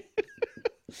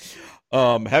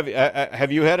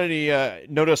 Have you had any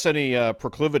notice any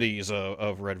proclivities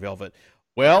of Red Velvet?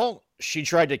 Well, she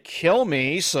tried to kill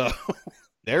me, so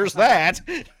there's that.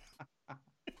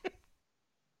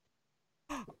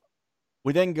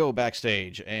 We then go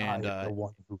backstage, and I am the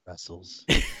one who wrestles.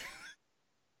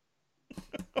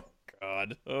 Oh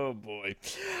God! Oh boy!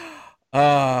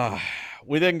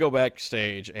 We then go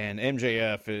backstage, and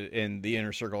MJF and the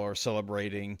Inner Circle are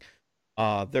celebrating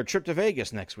their trip to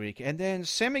Vegas next week, and then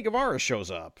Sammy Guevara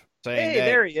shows up, saying, "Hey,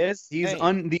 there he is! He's the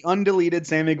undeleted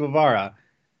Sammy Guevara."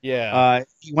 Yeah.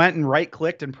 He went and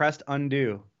right-clicked and pressed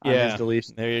undo on his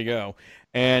deletion. There you go.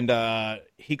 And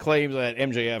he claims that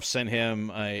MJF sent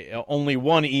him only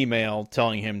one email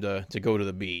telling him to go to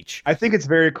the beach. I think it's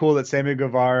very cool that Sammy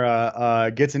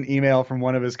Guevara gets an email from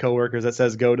one of his coworkers that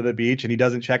says go to the beach, and he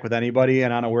doesn't check with anybody.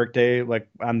 And on a work day, like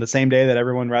on the same day that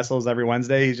everyone wrestles every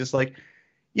Wednesday, he's just like,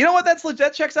 you know what? That's legit.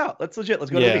 That checks out. That's legit. Let's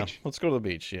go to the beach. Let's go to the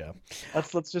beach. Yeah.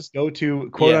 Let's just go to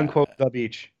quote unquote the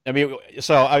beach. It's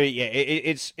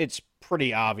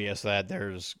pretty obvious that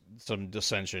there's some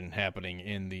dissension happening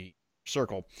in the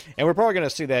circle, and we're probably going to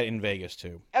see that in Vegas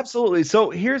too. Absolutely.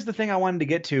 So here's the thing I wanted to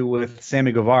get to with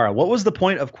Sammy Guevara. What was the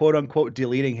point of quote unquote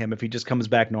deleting him if he just comes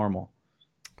back normal?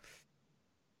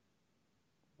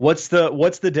 What's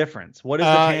the difference? What is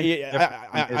the tangible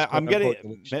difference in his I'm quote-unquote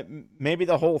deletion? maybe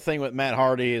the whole thing with Matt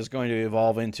Hardy is going to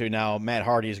evolve into now Matt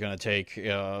Hardy is going to take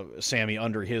Sammy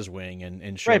under his wing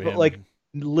and show Right, him. but like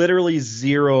literally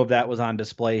zero of that was on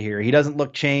display here. He doesn't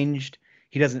look changed.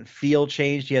 He doesn't feel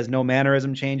changed. He has no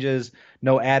mannerism changes,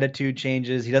 no attitude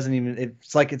changes. He doesn't even.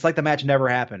 It's like the match never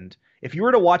happened. If you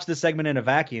were to watch this segment in a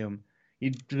vacuum,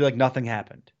 you'd be like nothing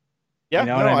happened. Yeah, You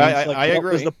know no, what I mean? It's like, I what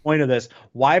agree. was the point of this?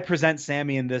 Why present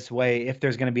Sammy in this way if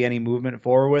there's going to be any movement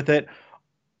forward with it?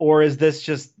 Or is this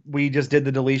just we just did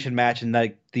the deletion match and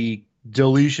like the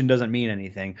deletion doesn't mean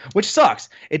anything, which sucks.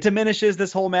 It diminishes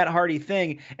this whole Matt Hardy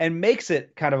thing and makes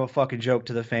it kind of a fucking joke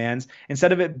to the fans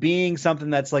instead of it being something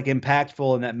that's like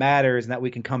impactful and that matters and that we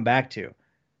can come back to.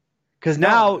 Because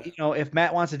now, you know, if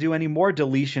Matt wants to do any more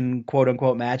deletion quote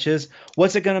unquote matches,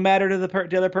 what's it going to matter to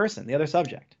the other person, the other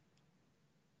subject?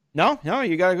 No,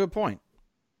 you got a good point.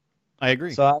 I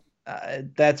agree. So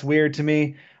that's weird to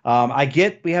me. I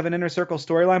get we have an inner circle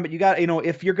storyline, but you got, you know,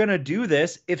 if you're going to do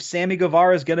this, if Sammy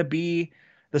Guevara is going to be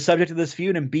the subject of this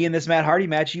feud and be in this Matt Hardy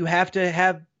match, you have to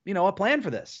have, you know, a plan for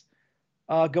this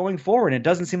going forward. It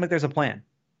doesn't seem like there's a plan.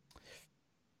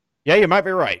 Yeah, you might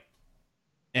be right.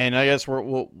 And I guess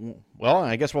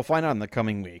I guess we'll find out in the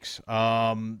coming weeks.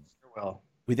 Well,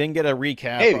 we then get a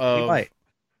recap of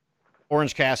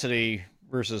Orange Cassidy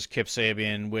versus Kip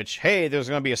Sabian, which, hey, there's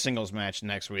going to be a singles match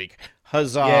next week.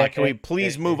 Huzzah. Yeah, can we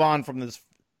please move on from this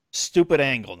stupid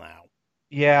angle now?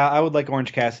 Yeah, I would like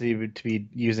Orange Cassidy to be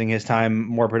using his time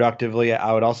more productively.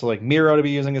 I would also like Miro to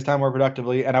be using his time more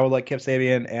productively. And I would like Kip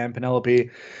Sabian and Penelope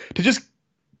to just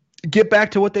get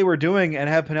back to what they were doing and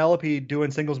have Penelope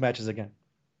doing singles matches again.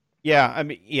 Yeah, I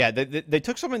mean, yeah, they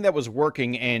took something that was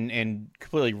working and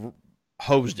completely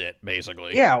hosed it,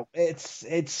 basically. Yeah,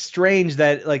 it's strange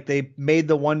that like they made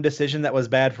the one decision that was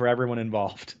bad for everyone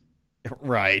involved.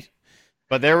 Right.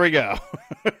 But there we go.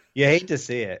 You hate to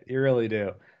see it. You really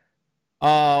do.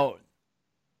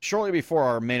 Shortly before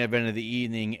our main event of the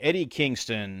evening, Eddie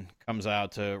Kingston comes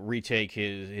out to retake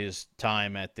his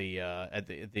time at the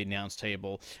announce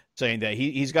table, saying that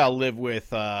he's got to live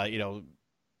with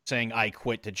saying I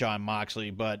quit to Jon Moxley,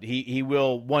 but he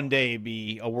will one day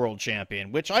be a world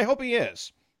champion, which I hope he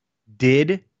is.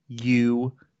 Did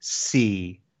you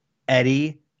see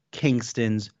Eddie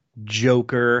Kingston's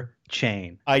Joker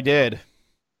chain? I did.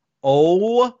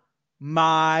 Oh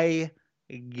my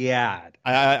God.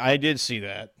 I did see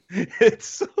that. It's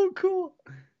so cool.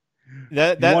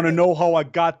 You want to know how I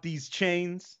got these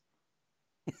chains?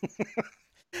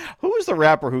 Who was the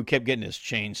rapper who kept getting his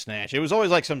chain snatched? It was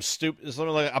always like some stupid, sort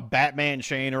of like a Batman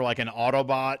chain or like an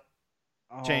Autobot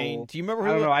chain. Do you remember who?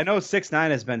 I don't know. I know 6ix9ine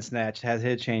has been snatched, has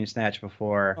his chain snatched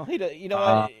before.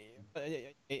 Well,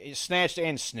 snatched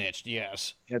and snitched,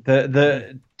 yes.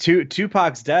 The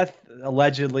Tupac's death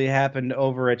allegedly happened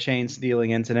over a chain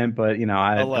stealing incident, but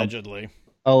allegedly,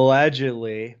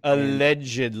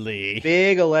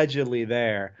 big allegedly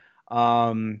there.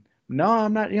 No,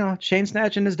 I'm not. Chain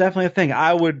snatching is definitely a thing.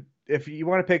 I would, if you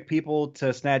want to pick people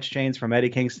to snatch chains from, Eddie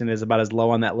Kingston is about as low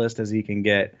on that list as he can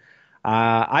get.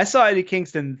 I saw Eddie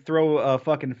Kingston throw a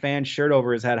fucking fan shirt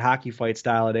over his head, hockey fight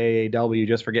style at AAW,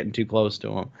 just for getting too close to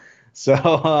him.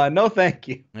 So no, thank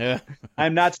you. Yeah,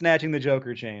 I'm not snatching the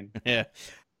Joker chain. Yeah.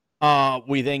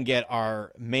 We then get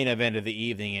our main event of the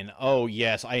evening, and oh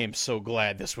yes, I am so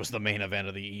glad this was the main event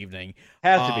of the evening.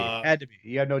 Had to be.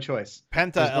 You had no choice.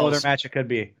 There's no other match it could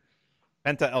be.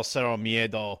 Penta El Cero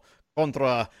Miedo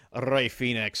contra Rey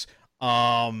Fenix.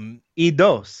 Y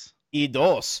dos.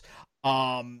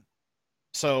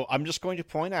 So I'm just going to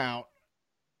point out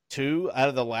 2 out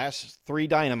of the last 3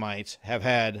 Dynamites have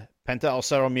had Penta El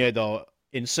Cero Miedo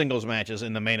in singles matches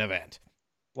in the main event.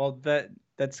 Well,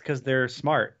 that's because they're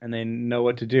smart and they know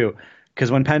what to do.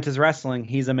 Because when Penta's wrestling,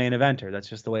 he's a main eventer. That's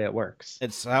just the way it works.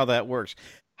 It's how that works.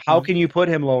 How can you put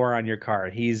him lower on your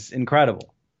card? He's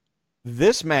incredible.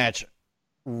 This match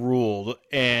ruled,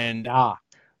 and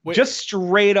just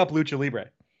straight up lucha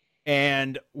libre.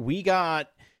 And we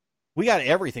got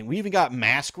everything. We even got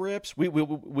mask rips.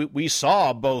 We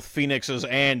saw both Phoenix's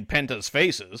and Penta's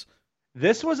faces.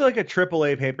 This was like a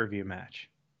AAA pay-per-view match.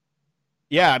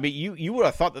 Yeah, I mean, you would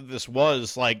have thought that this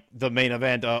was like the main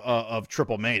event of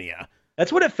Triple Mania.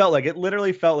 That's what it felt like. It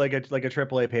literally felt like a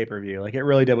AAA pay-per-view. Like it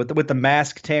really did with the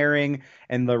mask tearing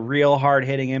and the real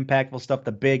hard-hitting, impactful stuff,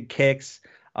 the big kicks.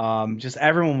 Just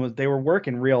everyone they were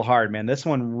working real hard, man. This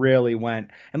one really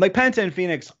went. And like Penta and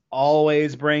Phoenix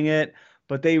always bring it,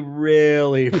 but they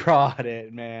really brought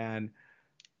it, man.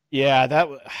 Yeah,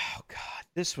 oh god.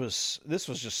 this was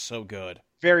just so good.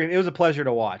 It was a pleasure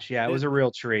to watch. Yeah, it was a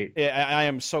real treat. I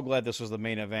am so glad this was the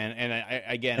main event. And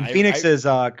And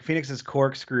Phoenix's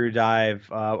corkscrew dive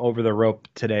over the rope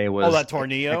today was that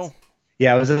tornado.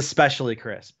 Yeah, it was especially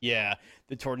crisp. Yeah,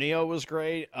 the tornado was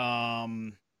great. How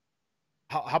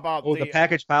about the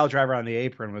package pile driver on the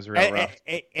apron was real rough.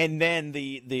 And then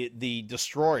the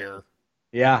destroyer.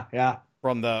 Yeah.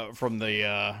 From the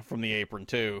apron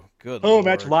too. Good. Lord.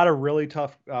 Match, a lot of really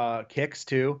tough kicks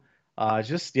too.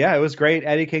 It was great.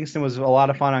 Eddie Kingston was a lot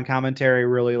of fun on commentary,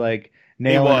 really like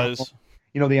nailing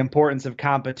the importance of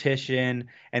competition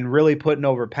and really putting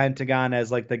over Pentagon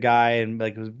as like the guy, and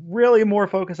like was really more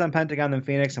focused on Pentagon than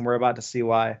Phoenix, and we're about to see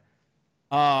why.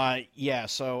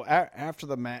 So after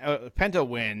the match, Penta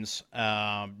wins,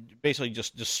 basically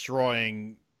just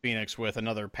destroying Phoenix with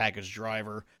another package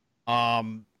driver.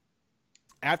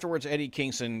 Afterwards, Eddie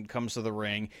Kingston comes to the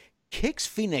ring, kicks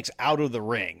Phoenix out of the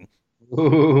ring.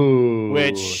 Ooh.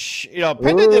 Which,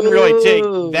 Penta didn't really take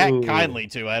that kindly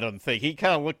to, I don't think. He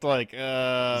kind of looked like,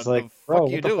 He's like, bro,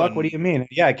 what the fuck? What do you mean?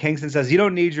 Yeah, Kingston says, you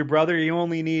don't need your brother, you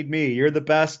only need me. You're the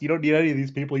best. You don't need any of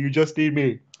these people. You just need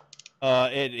me.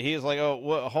 He's like,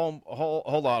 hold on,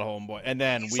 homeboy. And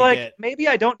then maybe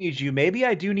I don't need you. Maybe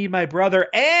I do need my brother.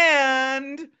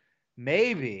 And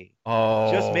maybe,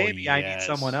 just maybe, I need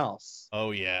someone else.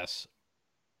 Oh, yes.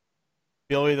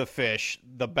 Billy the Fish,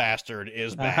 the bastard,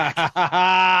 is back.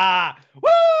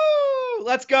 Woo!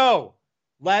 Let's go.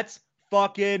 Let's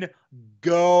fucking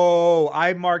go.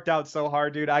 I marked out so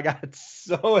hard, dude. I got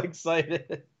so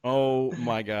excited. Oh,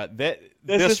 my God. This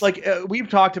is like, we've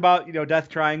talked about, Death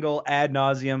Triangle ad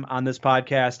nauseum on this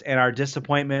podcast, and our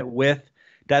disappointment with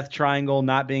Death Triangle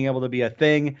not being able to be a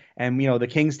thing, and, the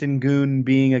Kingston Goon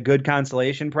being a good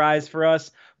consolation prize for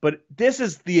us. But this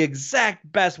is the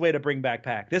exact best way to bring back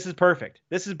Pac. This is perfect.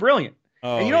 This is brilliant.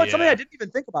 Oh, and it's something I didn't even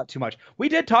think about too much. We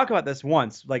did talk about this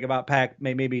once, like about Pac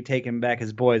maybe taking back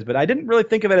his boys, but I didn't really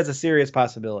think of it as a serious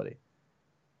possibility.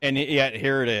 And yet,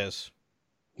 here it is.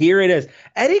 Here it is.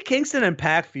 Eddie Kingston and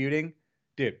Pac feuding.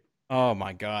 Dude. Oh,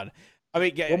 my God. I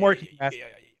mean, what more can you ask?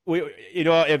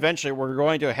 Eventually we're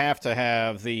going to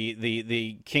have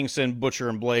the Kingston, Butcher,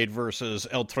 and Blade versus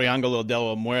El Triángulo de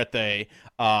la Muerte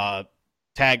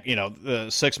tag, the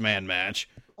 6-man match.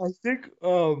 I think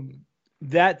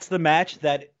that's the match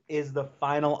that is the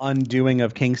final undoing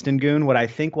of Kingston Goon. What I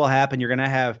think will happen, you're going to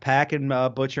have Pac and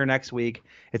Butcher next week.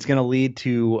 It's going to lead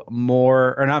to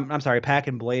more, or I'm sorry, Pac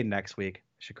and Blade next week. I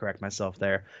should correct myself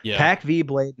there. Yeah. Pac v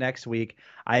Blade next week.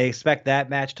 I expect that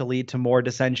match to lead to more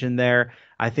dissension there.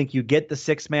 I think you get the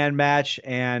 6-man match,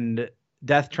 and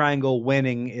Death Triangle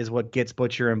winning is what gets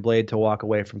Butcher and Blade to walk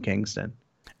away from Kingston.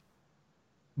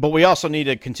 But we also need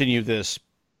to continue this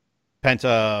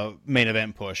Penta main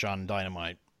event push on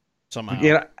Dynamite somehow.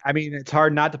 Yeah, I mean, it's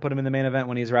hard not to put him in the main event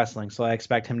when he's wrestling, so I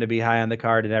expect him to be high on the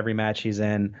card in every match he's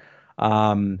in.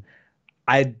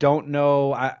 I don't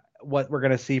know what we're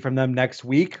going to see from them next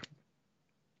week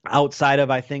outside of,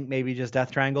 I think, maybe just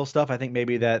Death Triangle stuff. I think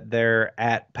maybe that they're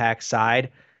at Pac's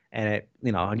side, and it,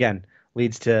 again,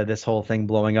 leads to this whole thing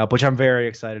blowing up, which I'm very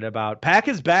excited about. Pac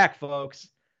is back, folks.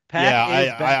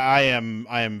 I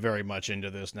am very much into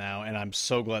this now, and I'm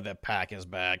so glad that Pac is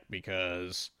back,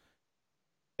 because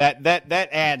that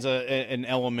adds an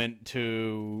element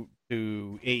to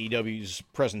AEW's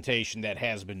presentation that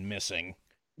has been missing.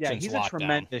 Yeah, he's a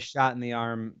tremendous shot in the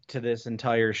arm to this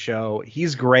entire show.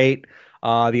 He's great.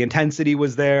 The intensity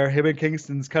was there. Him and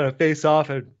Kingston's kind of face off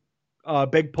and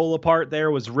big pull apart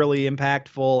there was really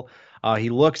impactful. He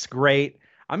looks great.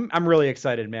 I'm really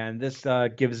excited, man. This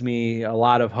gives me a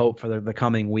lot of hope for the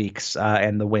coming weeks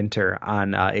and the winter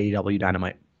on AEW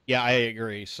Dynamite. Yeah, I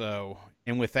agree. So,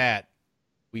 and with that,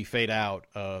 we fade out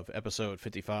of episode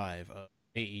 55 of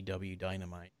AEW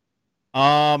Dynamite.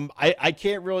 I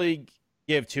can't really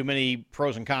give too many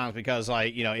pros and cons because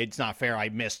it's not fair. I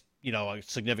missed, a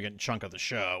significant chunk of the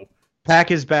show.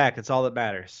 Pac is back. That's all that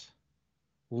matters.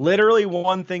 Literally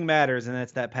one thing matters, and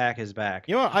that's that Pac is back.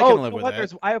 You know what? I can live with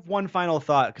that. I have one final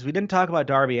thought, because we didn't talk about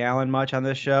Darby Allin much on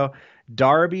this show.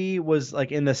 Darby was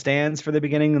like in the stands for the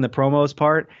beginning and the promos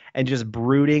part, and just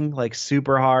brooding like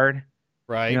super hard.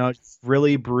 Right. Just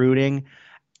really brooding.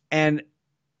 And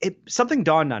something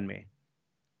dawned on me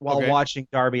while watching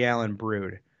Darby Allin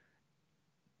brood.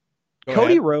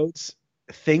 Cody Rhodes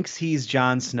thinks he's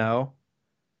Jon Snow,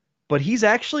 but he's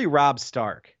actually Robb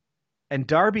Stark. And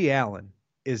Darby Allin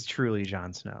is truly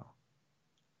Jon Snow.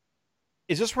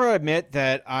 Is this where I admit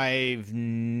that I've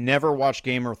never watched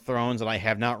Game of Thrones and I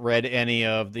have not read any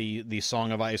of the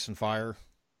Song of Ice and Fire?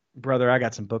 Brother, I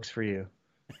got some books for you.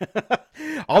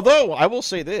 Although I will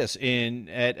say this,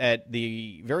 at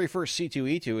the very first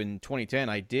C2E2 in 2010,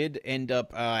 I did end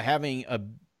up having a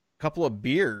couple of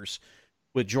beers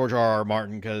with George R.R.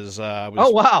 Martin because it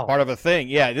was wow, part of a thing.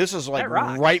 Yeah, this is like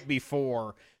right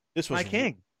before. This was my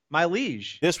king, my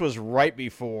liege. This was right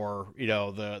before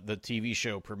the TV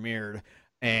show premiered,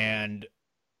 and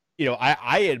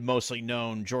I had mostly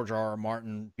known George R.R.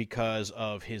 Martin because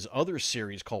of his other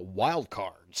series called Wild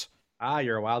Cards. Ah,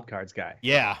 you're a Wild Cards guy.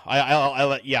 Yeah,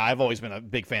 I've always been a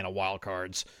big fan of Wild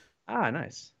Cards. Ah,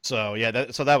 nice. So yeah,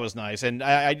 that was nice, and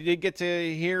I did get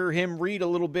to hear him read a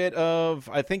little bit of.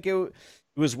 I think it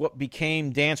was what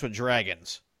became Dance with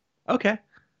Dragons. Okay,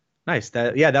 nice.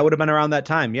 That would have been around that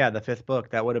time. Yeah, the 5th book.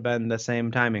 That would have been the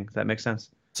same timing. That makes sense.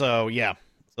 So yeah,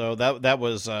 so that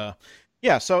was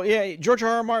yeah. So yeah, George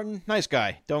R.R. Martin, nice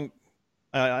guy. Don't.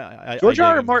 George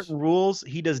R.R. Martin rules.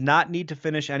 He does not need to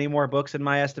finish any more books, in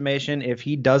my estimation. If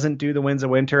he doesn't do The Winds of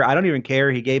Winter, I don't even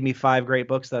care. He gave me 5 great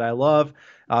books that I love.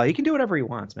 He can do whatever he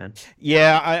wants, man.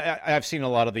 Yeah, I've seen a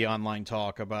lot of the online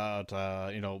talk about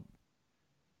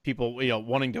people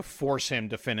wanting to force him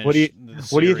to finish.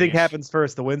 What do you think happens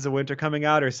first? The Winds of Winter coming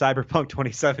out or Cyberpunk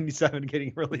 2077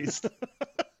 getting released?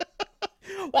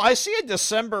 Well, I see a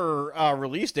December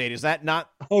release date. Is that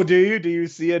not? Oh, do you? Do you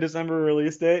see a December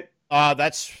release date?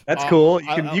 That's cool.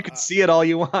 You can see it all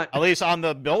you want. At least on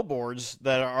the billboards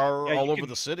that are all over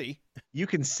the city. You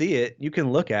can see it. You can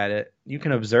look at it. You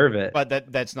can observe it. But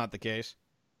that's not the case.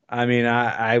 I mean,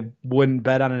 I wouldn't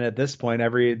bet on it at this point.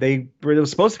 It was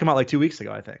supposed to come out like 2 weeks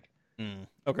ago, I think.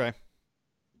 Okay.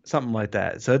 Something like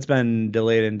that. So it's been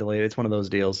delayed and delayed. It's one of those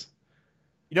deals.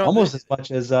 Almost as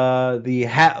much as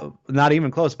not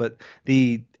even close, but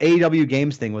the AEW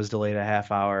Games thing was delayed a half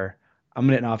hour. I'm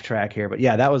getting off track here, but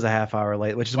yeah, that was a half hour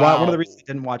late, which is why one of the reasons I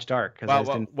didn't watch Dark.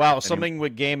 Wow, something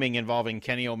with gaming involving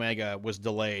Kenny Omega was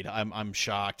delayed. I'm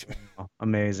shocked. Oh,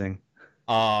 amazing.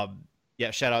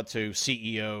 Yeah, shout out to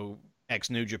CEO X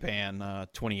New Japan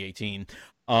 2018.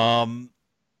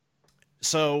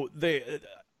 So there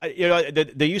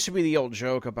used to be the old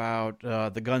joke about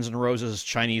the Guns N' Roses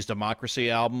Chinese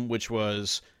Democracy album, which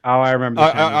was. Oh, I remember.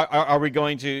 Are we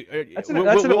going to? That's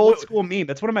an old school meme.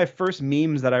 That's one of my first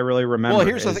memes that I really remember. Well,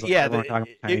 here's the thing. Yeah, talking about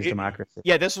Chinese democracy.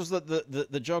 Yeah, this was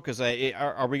the joke. Is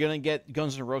are we going to get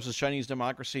Guns N' Roses Chinese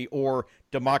Democracy or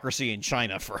Democracy in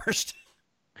China first?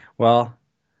 Well,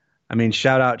 I mean,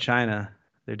 shout out China.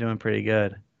 They're doing pretty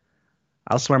good.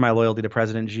 I'll swear my loyalty to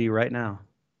President Xi right now.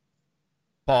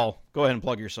 Paul, go ahead and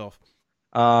plug yourself.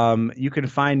 You can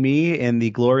find me in the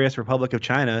glorious Republic of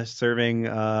China serving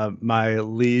my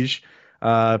liege,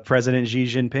 President Xi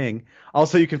Jinping.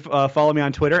 Also, you can follow me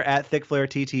on Twitter at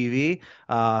ThickFlareTTV.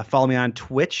 Follow me on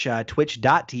Twitch,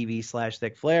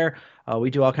 twitch.tv/ThickFlare. We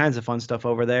do all kinds of fun stuff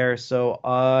over there. So,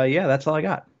 yeah, that's all I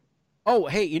got. Oh,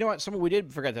 hey, you know what? Something I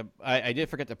did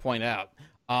forget to point out.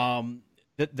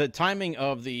 The timing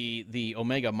of the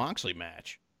Omega Moxley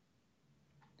match.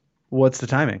 What's the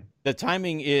timing? The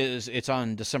timing it's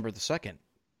on December the 2nd.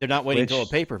 They're not waiting until a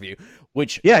pay-per-view,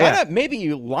 which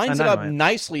maybe lines it up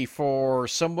nicely for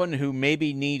someone who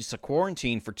maybe needs to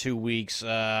quarantine for 2 weeks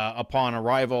upon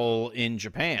arrival in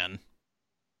Japan.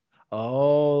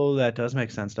 Oh, that does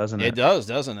make sense, doesn't it? It does,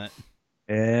 doesn't it?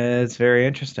 It's very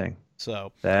interesting.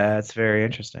 So that's very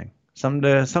interesting. Something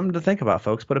to think about,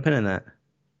 folks. Put a pin in that.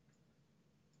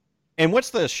 And what's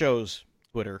the show's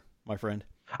Twitter, my friend?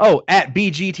 Oh, at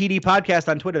BGTD Podcast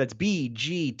on Twitter. That's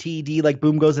BGTD, like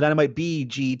Boom Goes the Dynamite,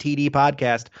 BGTD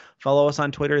Podcast. Follow us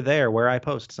on Twitter there, where I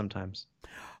post sometimes.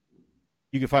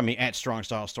 You can find me at Strong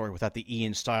Style Story without the E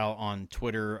in style on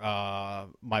Twitter.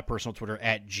 My personal Twitter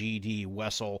at GD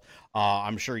Wessel.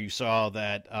 I'm sure you saw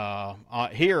that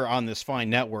here on this fine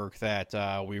network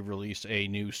that we released a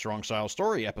new Strong Style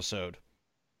Story episode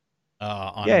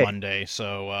on Monday.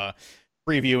 So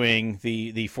previewing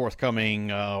the forthcoming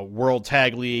World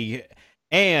Tag League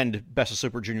and Best of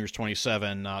Super Juniors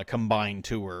 27 combined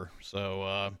tour.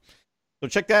 So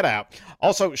check that out.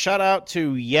 Also, shout out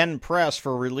to Yen Press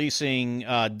for releasing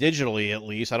digitally, at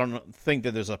least. I don't think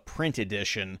that there's a print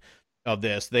edition of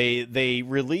this. They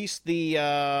released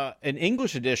an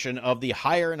English edition of the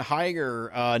Higher and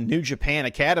Higher New Japan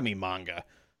Academy manga,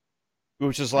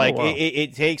 which is like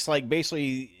it takes like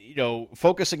basically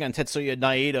focusing on Tetsuya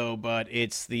Naito, but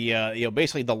it's the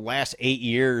basically the last 8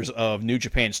 years of New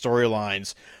Japan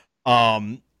storylines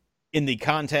in the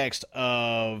context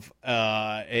of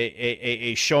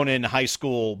a shonen high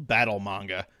school battle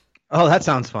manga. Oh, that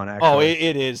sounds fun, actually. Oh,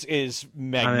 it is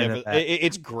magnificent.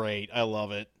 It's great. I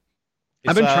love it.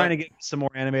 I've been trying to get some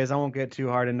more animes. I won't get too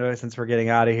hard into it since we're getting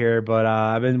out of here, but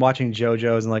I've been watching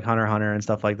JoJo's and like Hunter x Hunter and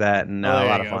stuff like that, and a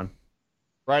lot of fun.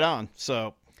 Right on.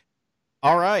 So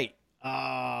All right.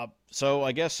 So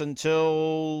I guess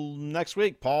until next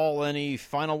week, Paul, any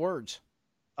final words?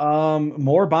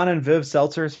 More Bon and Viv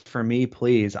seltzers for me,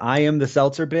 please. I am the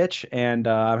seltzer bitch, and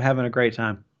I'm having a great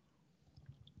time.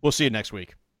 We'll see you next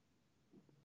week.